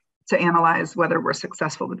 right? To analyze whether we're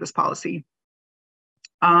successful with this policy.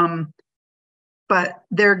 But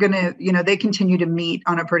they're gonna, you know, they continue to meet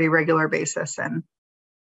on a pretty regular basis, and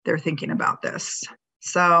they're thinking about this.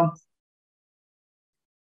 So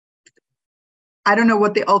I don't know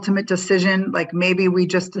what the ultimate decision, like maybe we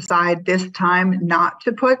just decide this time not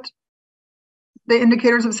to put the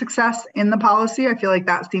indicators of success in the policy. I feel like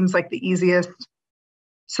that seems like the easiest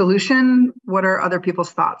solution. What are other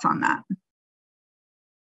people's thoughts on that?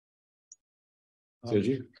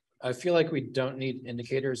 I feel like we don't need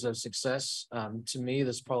indicators of success. To me,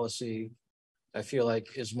 this policy, I feel like,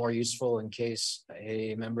 is more useful in case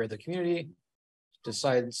a member of the community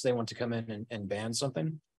decides they want to come in and ban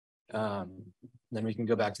something. Then we can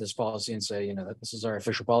go back to this policy and say, you know, that this is our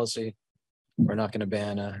official policy. We're not going to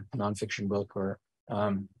ban a nonfiction book, or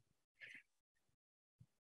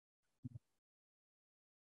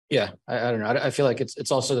yeah, I don't know. I feel like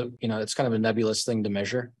it's also, you know, it's kind of a nebulous thing to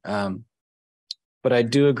measure. But I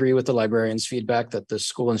do agree with the librarian's feedback that the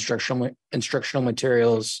school instructional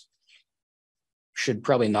materials should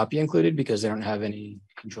probably not be included because they don't have any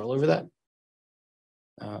control over that.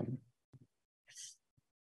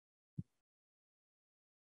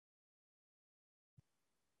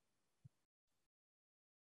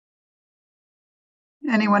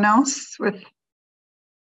 Anyone else with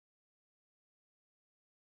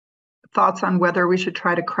thoughts on whether we should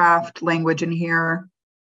try to craft language in here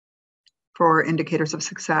for indicators of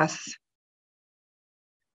success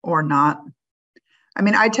or not? I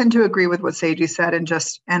mean, I tend to agree with what Seiji said,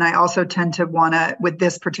 and I also tend to want to, with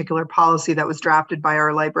this particular policy that was drafted by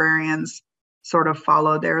our librarians, sort of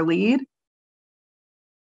follow their lead.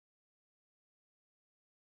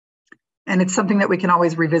 And it's something that we can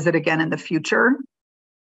always revisit again in the future.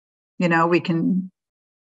 You know, we can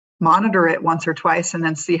monitor it once or twice and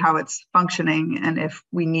then see how it's functioning. And if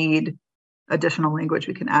we need additional language,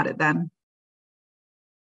 we can add it then.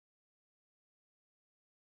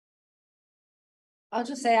 I'll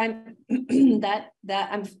just say I'm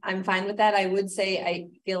I'm fine with that. I would say I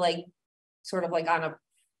feel like sort of like on a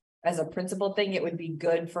as a principal thing, it would be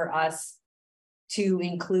good for us to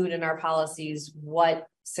include in our policies what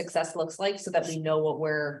success looks like so that we know what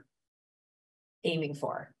we're aiming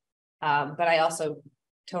for. But I also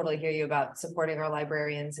totally hear you about supporting our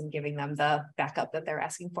librarians and giving them the backup that they're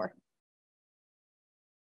asking for.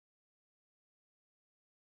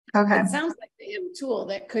 Okay. It sounds like they have a tool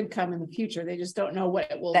that could come in the future. They just don't know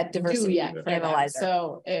what it will That do diversity yet for them. analyzer.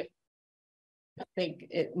 So I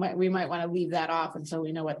think we might want to leave that off until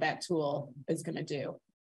we know what that tool is going to do.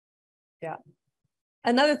 Yeah.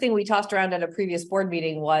 Another thing we tossed around at a previous board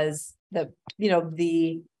meeting was the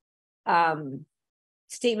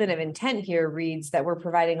statement of intent here reads that we're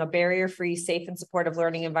providing a barrier-free, safe and supportive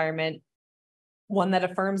learning environment, one that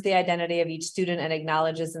affirms the identity of each student and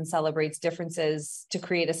acknowledges and celebrates differences to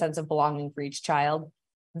create a sense of belonging for each child.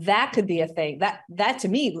 That could be a thing that to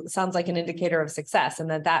me sounds like an indicator of success, and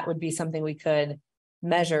that would be something we could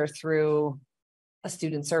measure through a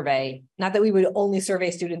student survey. Not that we would only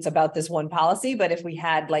survey students about this one policy, but if we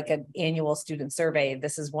had like an annual student survey,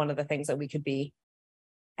 this is one of the things that we could be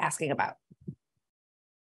asking about.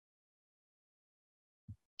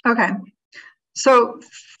 Okay. So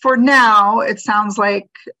for now, it sounds like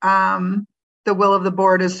the will of the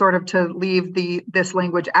board is sort of to leave this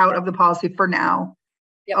language out of the policy for now.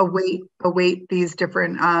 Yep. Await these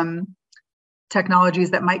different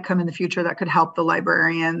technologies that might come in the future that could help the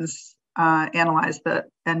librarians analyze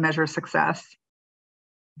and measure success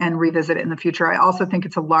and revisit it in the future. I also think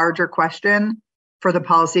it's a larger question for the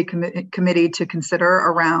policy committee to consider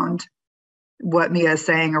around what Mia is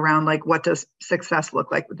saying around like, what does success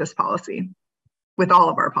look like with this policy, with all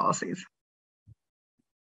of our policies.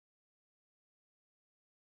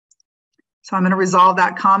 So I'm going to resolve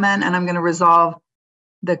that comment, and I'm going to resolve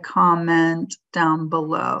the comment down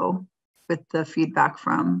below with the feedback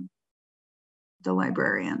from the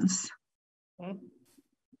librarians.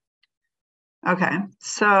 Okay,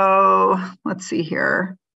 so let's see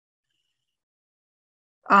here.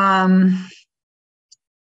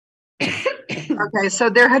 Okay, so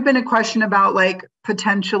there had been a question about like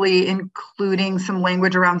potentially including some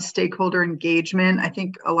language around stakeholder engagement. I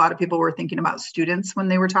think a lot of people were thinking about students when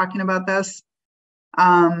they were talking about this.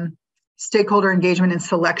 Stakeholder engagement and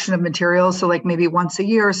selection of materials. So like maybe once a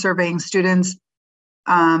year surveying students.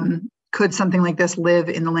 Could something like this live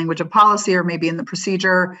in the language of policy or maybe in the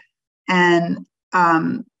procedure? And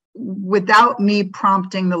without me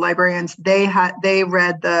prompting the librarians, they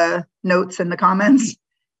read the notes and the comments,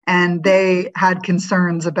 and they had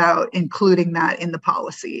concerns about including that in the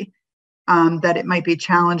policy, that it might be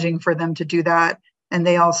challenging for them to do that. And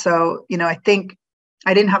they also, I think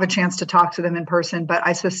I didn't have a chance to talk to them in person, but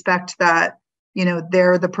I suspect that,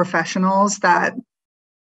 they're the professionals that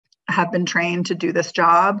have been trained to do this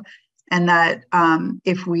job. And that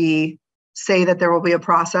if we say that there will be a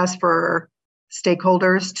process for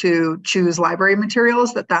stakeholders to choose library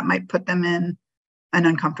materials, that might put them in an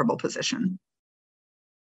uncomfortable position.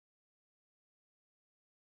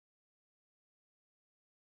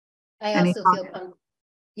 I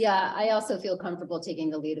also feel comfortable taking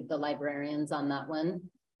the lead of the librarians on that one.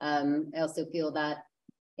 I also feel that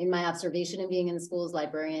in my observation of being in schools,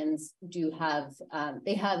 librarians do have,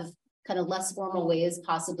 they have kind of less formal ways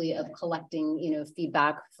possibly of collecting,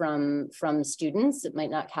 feedback from students. It might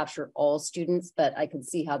not capture all students, but I could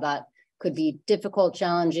see how that could be difficult,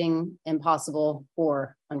 challenging, impossible,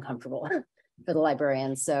 or uncomfortable for the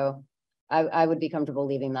librarians. So I would be comfortable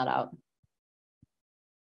leaving that out.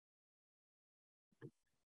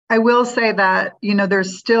 I will say that,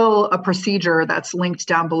 there's still a procedure that's linked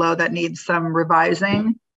down below that needs some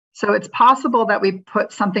revising. So it's possible that we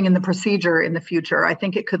put something in the procedure in the future. I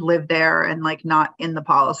think it could live there and like not in the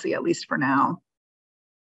policy, at least for now.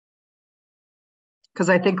 Because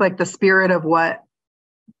I think like the spirit of what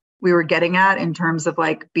we were getting at in terms of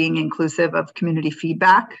like being inclusive of community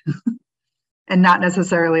feedback and not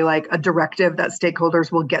necessarily like a directive that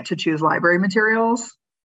stakeholders will get to choose library materials.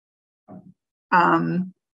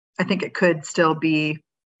 I think it could still be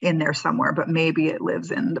in there somewhere, but maybe it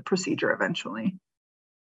lives in the procedure eventually.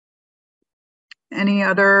 Any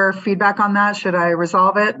other feedback on that? Should I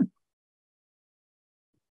resolve it? I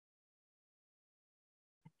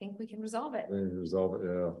think we can resolve it. Resolve it,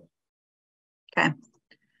 yeah. Okay.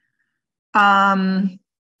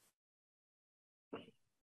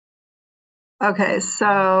 Okay,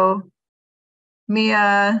 so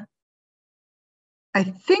Mia, I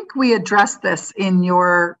think we addressed this in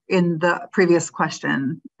the previous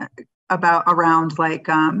question around like,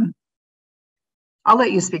 I'll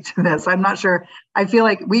let you speak to this. I'm not sure. I feel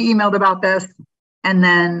like we emailed about this, and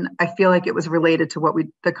then I feel like it was related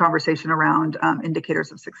to the conversation around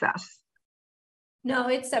indicators of success. No,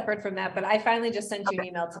 it's separate from that, but I finally just sent you an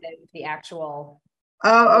email today with the actual.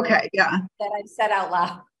 Oh, okay, yeah. That I said out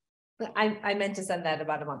loud. I meant to send that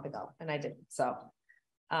about a month ago and I didn't, so.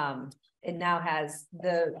 It now has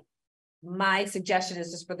my suggestion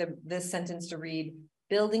is just for this sentence to read,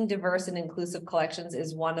 building diverse and inclusive collections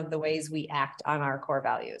is one of the ways we act on our core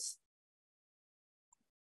values.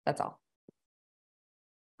 That's all.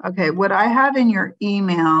 Okay, what I have in your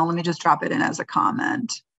email, let me just drop it in as a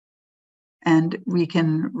comment. And we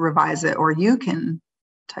can revise it, or you can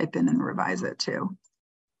type in and revise it too.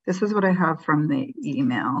 This is what I have from the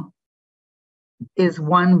email. Is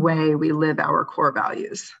one way we live our core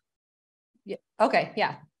values. Yeah. Okay.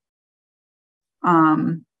 Yeah.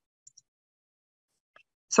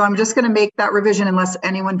 So I'm just going to make that revision unless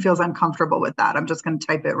anyone feels uncomfortable with that. I'm just going to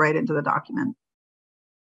type it right into the document.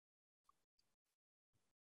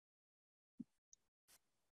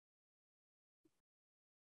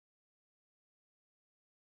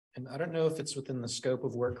 And I don't know if it's within the scope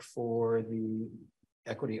of work for the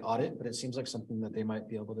equity audit, but it seems like something that they might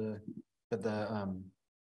be able to,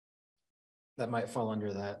 that might fall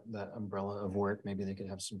under that umbrella of work. Maybe they could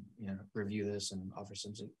have some, review this and offer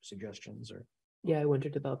some suggestions or. Yeah, I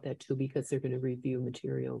wondered about that too, because they're going to review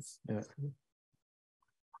materials. Yeah.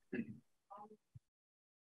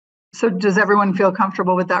 So does everyone feel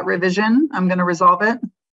comfortable with that revision? I'm going to resolve it.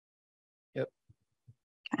 Yep.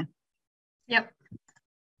 Okay. Yep.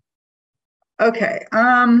 Okay.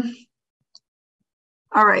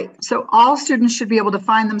 All right. So all students should be able to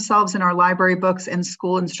find themselves in our library books and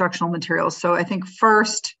school instructional materials. So I think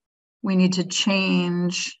first we need to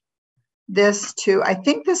change this to, I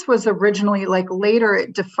think this was originally, like later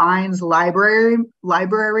it defines library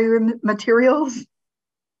materials.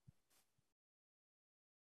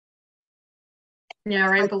 Yeah,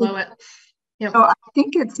 right below it. Yep. So I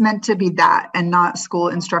think it's meant to be that and not school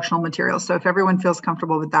instructional materials. So if everyone feels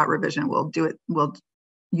comfortable with that revision, we'll do it. We'll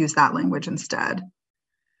use that language instead.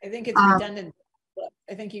 I think it's redundant.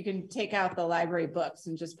 I think you can take out the library books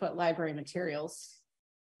and just put library materials,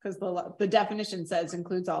 because the definition says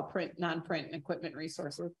includes all print, non-print, and equipment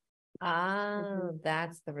resources. Oh,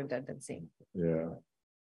 that's the redundancy. Yeah.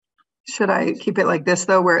 Should I keep it like this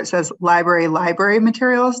though, where it says library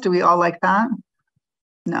materials? Do we all like that?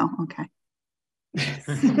 No. Okay.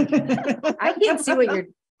 I can't see what you're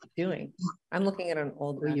doing. I'm looking at an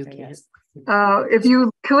old one. If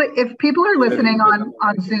people are listening on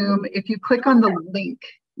Zoom, if you click on the link,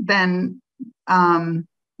 then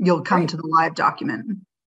you'll come to the live document.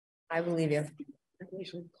 I believe you.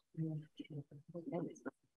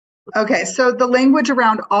 Okay, so the language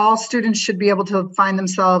around all students should be able to find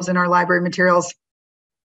themselves in our library materials.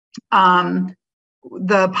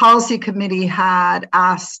 The policy committee had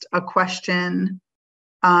asked a question.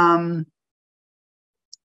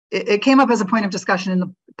 It came up as a point of discussion in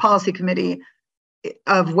the policy committee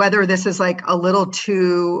of whether this is like a little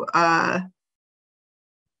too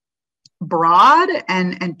broad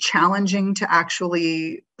and challenging to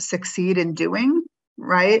actually succeed in doing,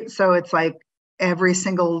 right? So it's like every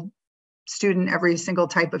single student, every single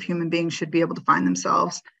type of human being should be able to find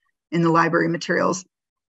themselves in the library materials.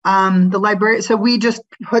 So we just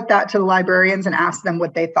put that to the librarians and asked them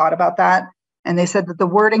what they thought about that. And they said that the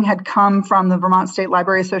wording had come from the Vermont State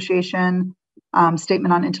Library Association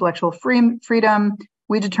statement on intellectual freedom.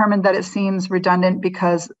 We determined that it seems redundant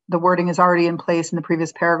because the wording is already in place in the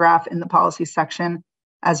previous paragraph in the policy section,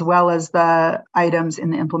 as well as the items in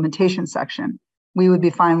the implementation section. We would be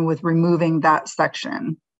fine with removing that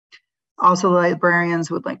section. Also, the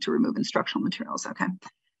librarians would like to remove instructional materials. Okay.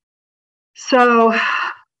 So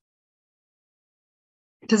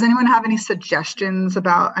does anyone have any suggestions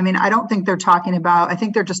about, I mean, I don't think they're talking about, I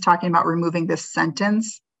think they're just talking about removing this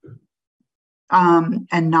sentence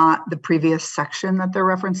and not the previous section that they're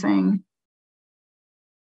referencing.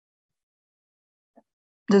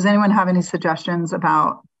 Does anyone have any suggestions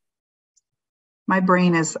about, my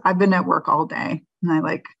brain is, I've been at work all day and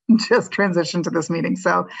I just transitioned to this meeting.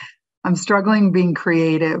 So I'm struggling being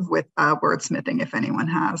creative with wordsmithing if anyone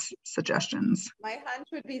has suggestions. My hunch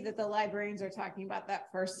would be that the librarians are talking about that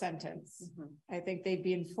first sentence. I think they'd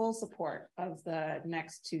be in full support of the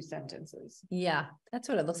next two sentences. Yeah, that's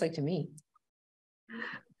what it looks like to me.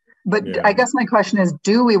 But yeah. I guess my question is,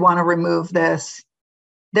 do we want to remove this?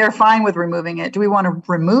 They're fine with removing it. Do we want to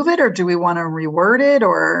remove it or do we want to reword it,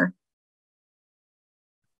 or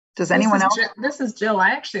does anyone else? This is Jill.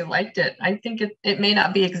 I actually liked it. I think it may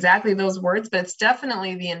not be exactly those words, but it's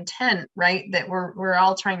definitely the intent, right? That we're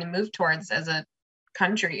all trying to move towards as a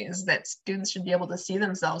country, is that students should be able to see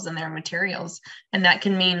themselves in their materials. And that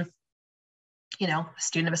can mean, a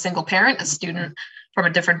student of a single parent, a student from a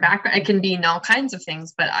different background. It can be in all kinds of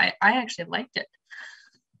things, but I actually liked it.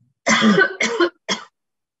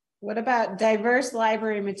 What about diverse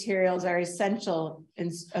library materials are essential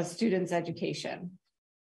in a student's education?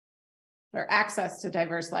 Or access to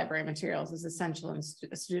diverse library materials is essential in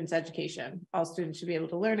a student's education. All students should be able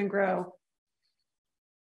to learn and grow.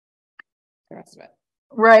 The rest of it.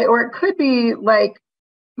 Right, or it could be like,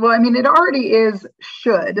 well, I mean, it already is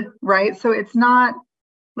should, right? So it's not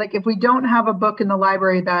like if we don't have a book in the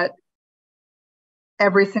library that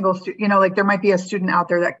every single student, you know, like there might be a student out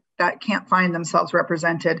there that can't find themselves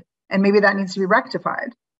represented, and maybe that needs to be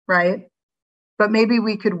rectified, right? But maybe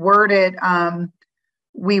we could word it,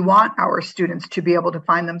 we want our students to be able to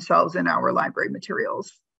find themselves in our library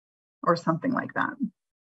materials or something like that.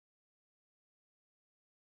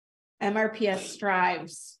 MRPS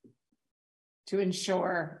strives to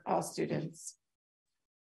ensure all students.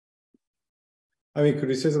 I mean, could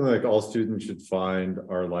we say something like all students should find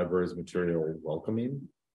our library's material welcoming?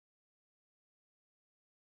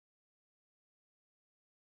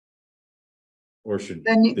 Or should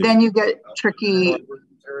then you get tricky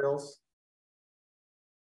materials?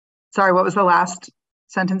 Sorry, what was the last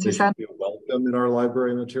sentence you said? Feel welcome in our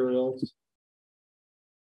library materials.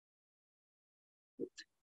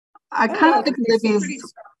 I kind of think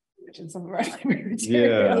Libby's in some of our library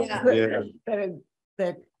materials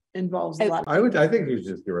that involves a lot. I think we should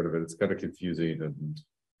just get rid of it. It's kind of confusing and.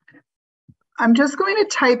 I'm just going to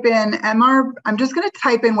type in I'm just going to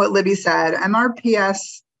type in what Libby said.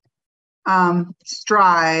 MRPS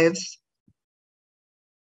strives.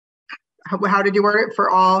 How did you word it for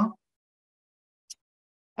all?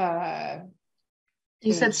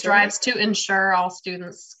 You said strives to ensure all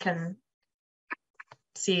students can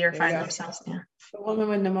see or find themselves. Yeah. The woman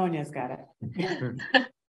with pneumonia's got it.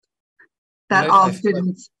 That all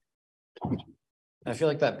students. I feel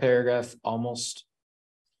like that paragraph almost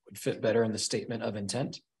would fit better in the statement of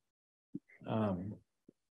intent.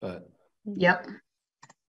 But yep.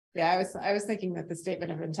 Yeah, I was thinking that the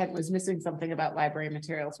statement of intent was missing something about library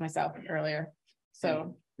materials myself earlier.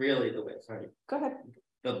 So really the way, sorry. Go ahead.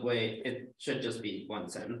 The way it should just be one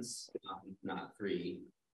sentence, not three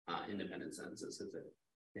independent sentences.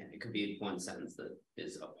 It could be one sentence that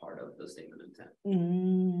is a part of the statement of intent.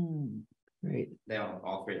 Right. They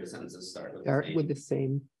all three of the sentences start with the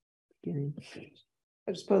same beginning.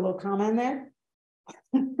 I just put a little comma in there.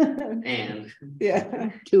 And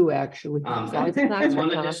yeah, two actually.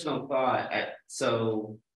 One additional thought.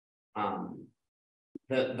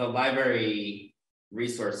 The library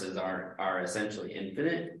resources are essentially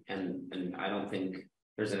infinite, and I don't think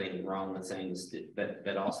there's anything wrong with saying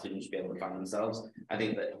that all students should be able to find themselves. I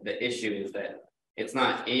think that the issue is that it's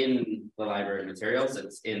not in the library materials,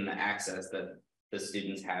 it's in the access that the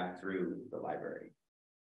students have through the library.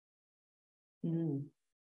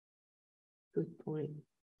 Good point.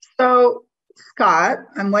 So Scott,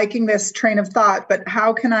 I'm liking this train of thought, but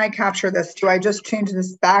how can I capture this? Do I just change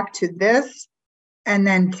this back to this and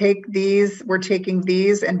then take these, we're taking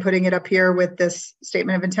these and putting it up here with this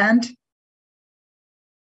statement of intent?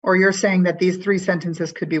 Or you're saying that these three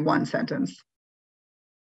sentences could be one sentence?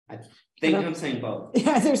 I think I'm saying both.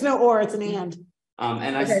 Yeah, there's no or, it's an and.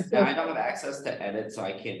 And I don't have access to edit, so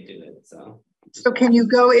I can't do it. So can you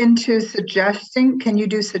go into suggesting? Can you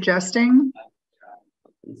do suggesting?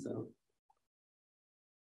 So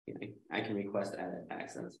I can request edit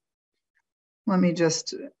access. Let me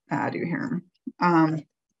just add you here.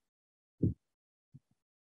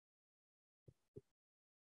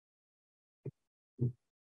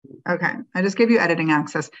 Okay, I just gave you editing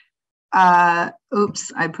access.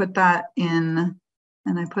 Oops, I put that in,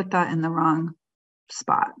 and I put that in the wrong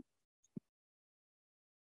spot.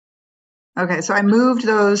 Okay, so I moved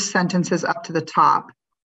those sentences up to the top,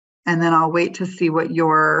 and then I'll wait to see what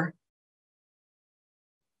your,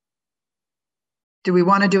 do we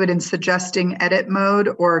want to do it in suggesting edit mode,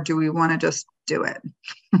 or do we want to just do it?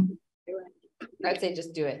 I'd say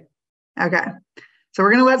just do it. Okay, so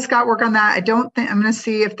we're going to let Scott work on that. I don't think, I'm going to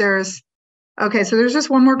see if there's, okay, so there's just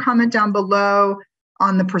one more comment down below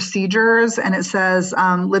on the procedures, and it says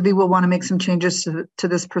Libby will want to make some changes to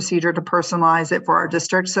this procedure to personalize it for our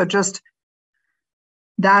district. So just,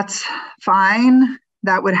 that's fine.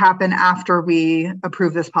 That would happen after we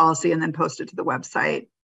approve this policy and then post it to the website.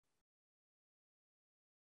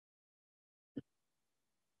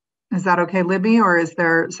 Is that okay, Libby, or is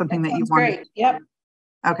there something that you want? Great. Yep.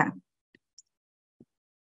 Okay.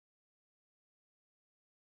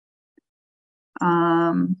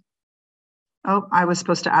 Oh, I was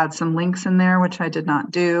supposed to add some links in there, which I did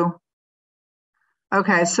not do.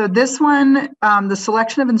 Okay, so this one, the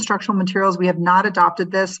selection of instructional materials, we have not adopted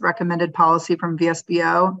this recommended policy from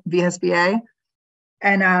VSBA.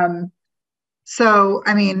 And so,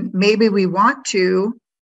 I mean, maybe we want to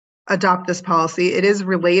adopt this policy. It is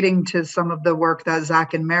relating to some of the work that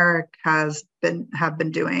Zach and Merrick have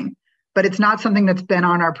been doing, but it's not something that's been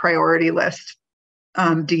on our priority list,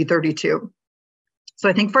 D32. So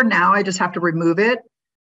I think for now, I just have to remove it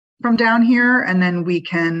from down here, and then we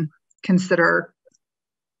can consider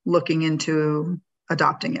looking into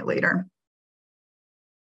adopting it later.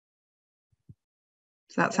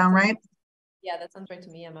 Does that sound right? Yeah, that sounds right to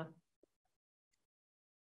me, Emma.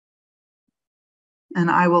 And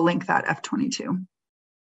I will link that F22.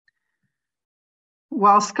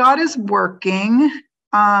 While Scott is working,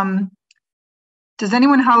 does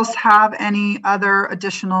anyone else have any other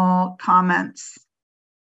additional comments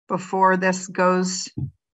before this goes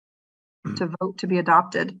to vote to be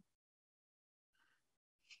adopted?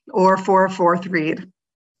 Or for a fourth read?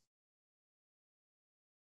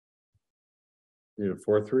 Need a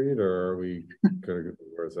fourth read, or are we gonna go,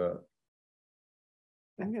 where's that?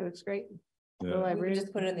 I think it looks great. Yeah. Well, we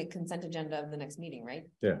just put it in the consent agenda of the next meeting, right?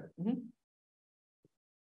 Yeah.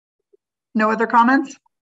 No other comments?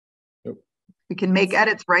 Nope. We can make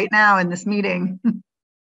edits right now in this meeting.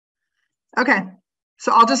 Okay,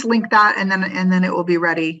 so I'll just link that, and then it will be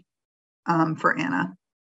ready for Anna.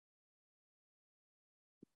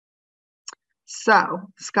 So,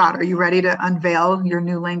 Scott, are you ready to unveil your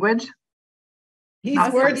new language? He's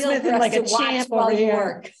wordsmithing like a champ over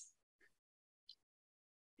here.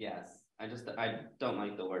 Yes, I don't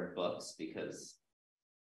like the word books because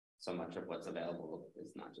so much of what's available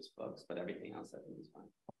is not just books, but everything else I think is fine.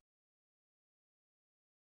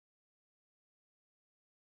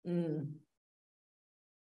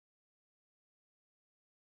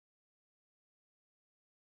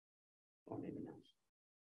 Or maybe not.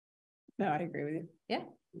 No, I agree with you. Yeah.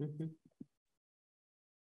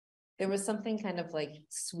 There was something kind of like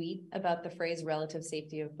sweet about the phrase relative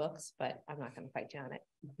safety of books, but I'm not going to fight you on it.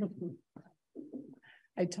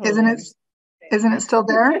 I totally Isn't it still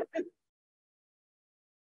there?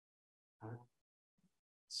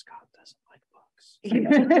 Scott doesn't like books.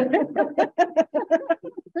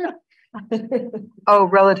 Oh,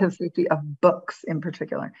 relative safety of books in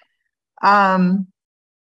particular.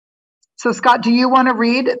 So Scott, do you want to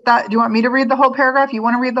read that? Do you want me to read the whole paragraph? You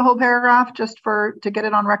want to read the whole paragraph just to get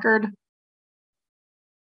it on record?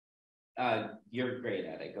 You're great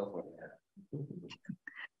at it. Go for it.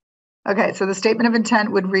 Okay, so the statement of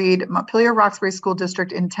intent would read, Montpelier-Roxbury School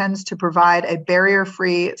District intends to provide a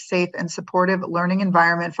barrier-free, safe, and supportive learning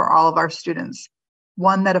environment for all of our students.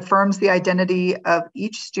 One that affirms the identity of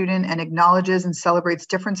each student and acknowledges and celebrates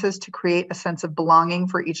differences to create a sense of belonging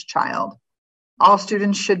for each child. All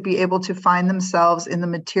students should be able to find themselves in the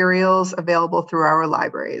materials available through our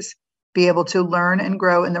libraries, be able to learn and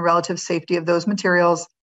grow in the relative safety of those materials,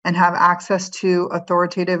 and have access to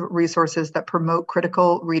authoritative resources that promote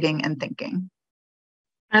critical reading and thinking.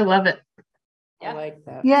 I love it. Yeah. I like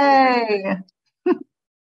that. Yay!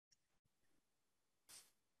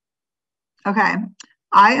 Okay,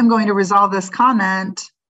 I am going to resolve this comment,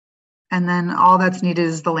 and then all that's needed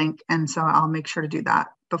is the link, and so I'll make sure to do that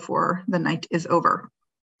before the night is over.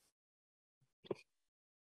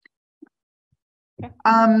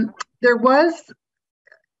 There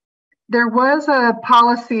was a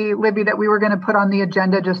policy, Libby, that we were going to put on the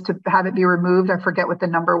agenda just to have it be removed. I forget what the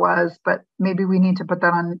number was, but maybe we need to put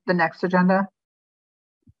that on the next agenda.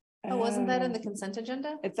 Oh, wasn't that in the consent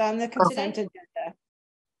agenda? It's on the consent agenda.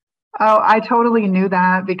 Oh, I totally knew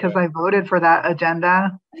that because I voted for that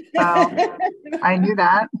agenda. So I knew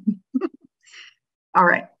that. All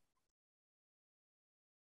right.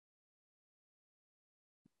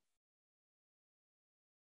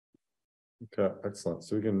 Okay, excellent.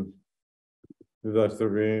 So we can move that to the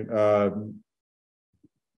reading.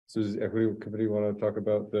 So does the equity committee want to talk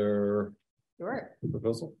about their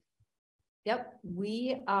proposal? Yep,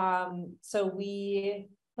 so we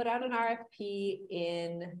put out an RFP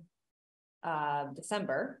in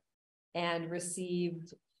December and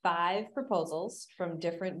received 5 proposals from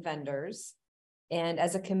different vendors. And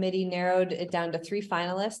as a committee narrowed it down to 3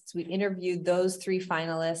 finalists. We interviewed those 3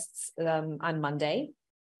 finalists on Monday.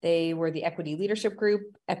 They were the Equity Leadership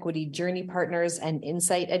Group, Equity Journey Partners, and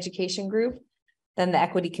Insight Education Group. Then the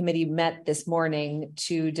Equity Committee met this morning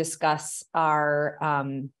to discuss our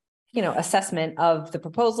assessment of the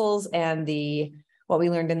proposals and what we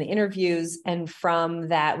learned in the interviews. And from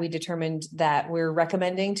that, we determined that we're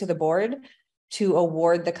recommending to the board to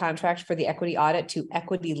award the contract for the equity audit to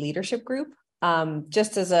Equity Leadership Group.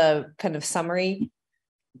 Just as a kind of summary,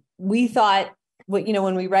 we thought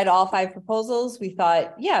when we read all 5 proposals, we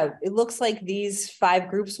thought, yeah, it looks like these 5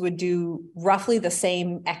 groups would do roughly the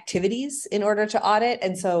same activities in order to audit.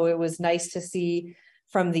 And so it was nice to see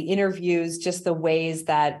from the interviews, just the ways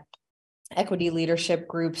that equity leadership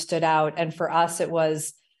group stood out. And for us, it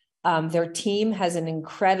was their team has an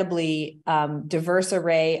incredibly diverse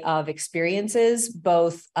array of experiences,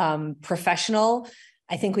 both professional.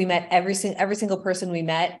 I think we met every single person we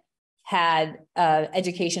met had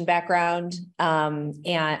education background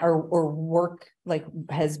and or work, like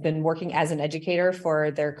has been working as an educator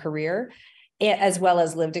for their career, as well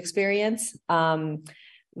as lived experience.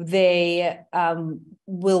 They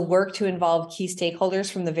will work to involve key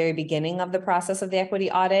stakeholders from the very beginning of the process of the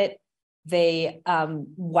equity audit. They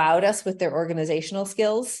wowed us with their organizational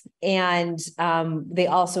skills, and we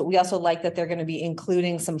also like that they're going to be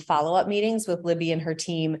including some follow-up meetings with Libby and her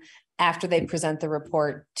team after they present the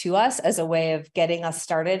report to us as a way of getting us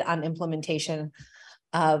started on implementation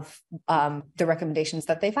of the recommendations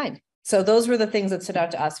that they find. So those were the things that stood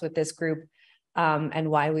out to us with this group,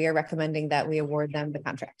 and why we are recommending that we award them the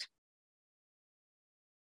contract.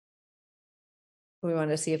 We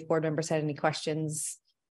wanted to see if board members had any questions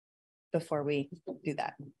before we do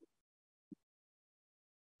that.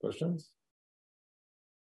 Questions?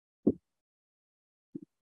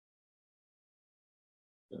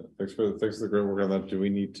 Yeah, thanks for the great work on that. Do we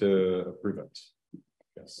need to approve it?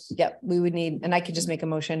 Yes. Yep, we would need, and I could just make a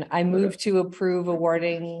motion. I move to approve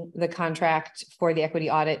awarding the contract for the equity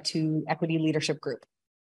audit to Equity Leadership Group.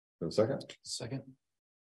 For a second. Second.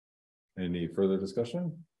 Any further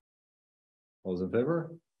discussion? All those in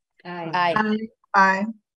favor? Aye. Aye.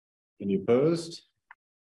 Any opposed?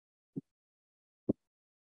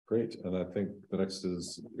 Great, and I think the next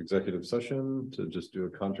is executive session to just do a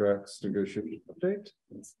contracts negotiation update.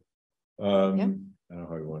 I don't know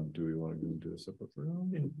how we want. Do we want to go into a separate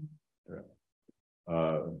room? Yeah.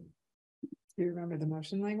 Do you remember the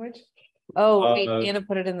motion language? Oh, wait, Anna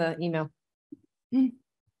put it in the email.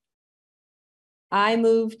 I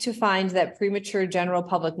move to find that premature general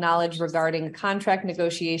public knowledge regarding contract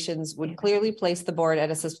negotiations would clearly place the board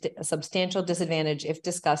at a substantial disadvantage if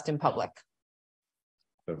discussed in public.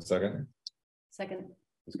 Have a second Second.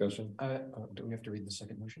 discussion? Do we have to read the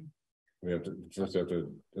second motion? We have to first have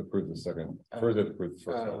to approve the second. First, have to approve the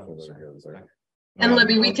first. Second. And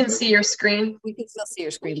Libby, we can see your screen. We can still see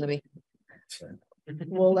your screen, Libby.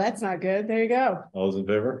 Well, that's not good. There you go. All those in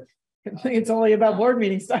favor? I think it's only about board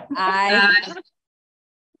meeting stuff.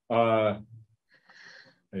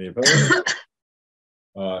 Any opposed?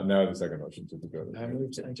 Now the second motion to go. I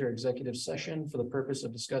move to enter executive session for the purpose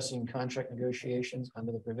of discussing contract negotiations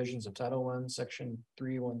under the provisions of Title I, Section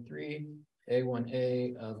 313,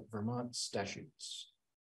 A1A of Vermont statutes.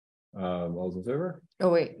 All those in favor? Oh,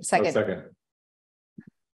 wait, second. Oh, second.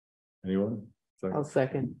 Anyone? Second. I'll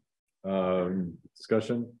second.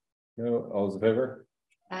 Discussion? No, all those in favor?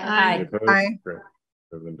 Aye. Aye. Great.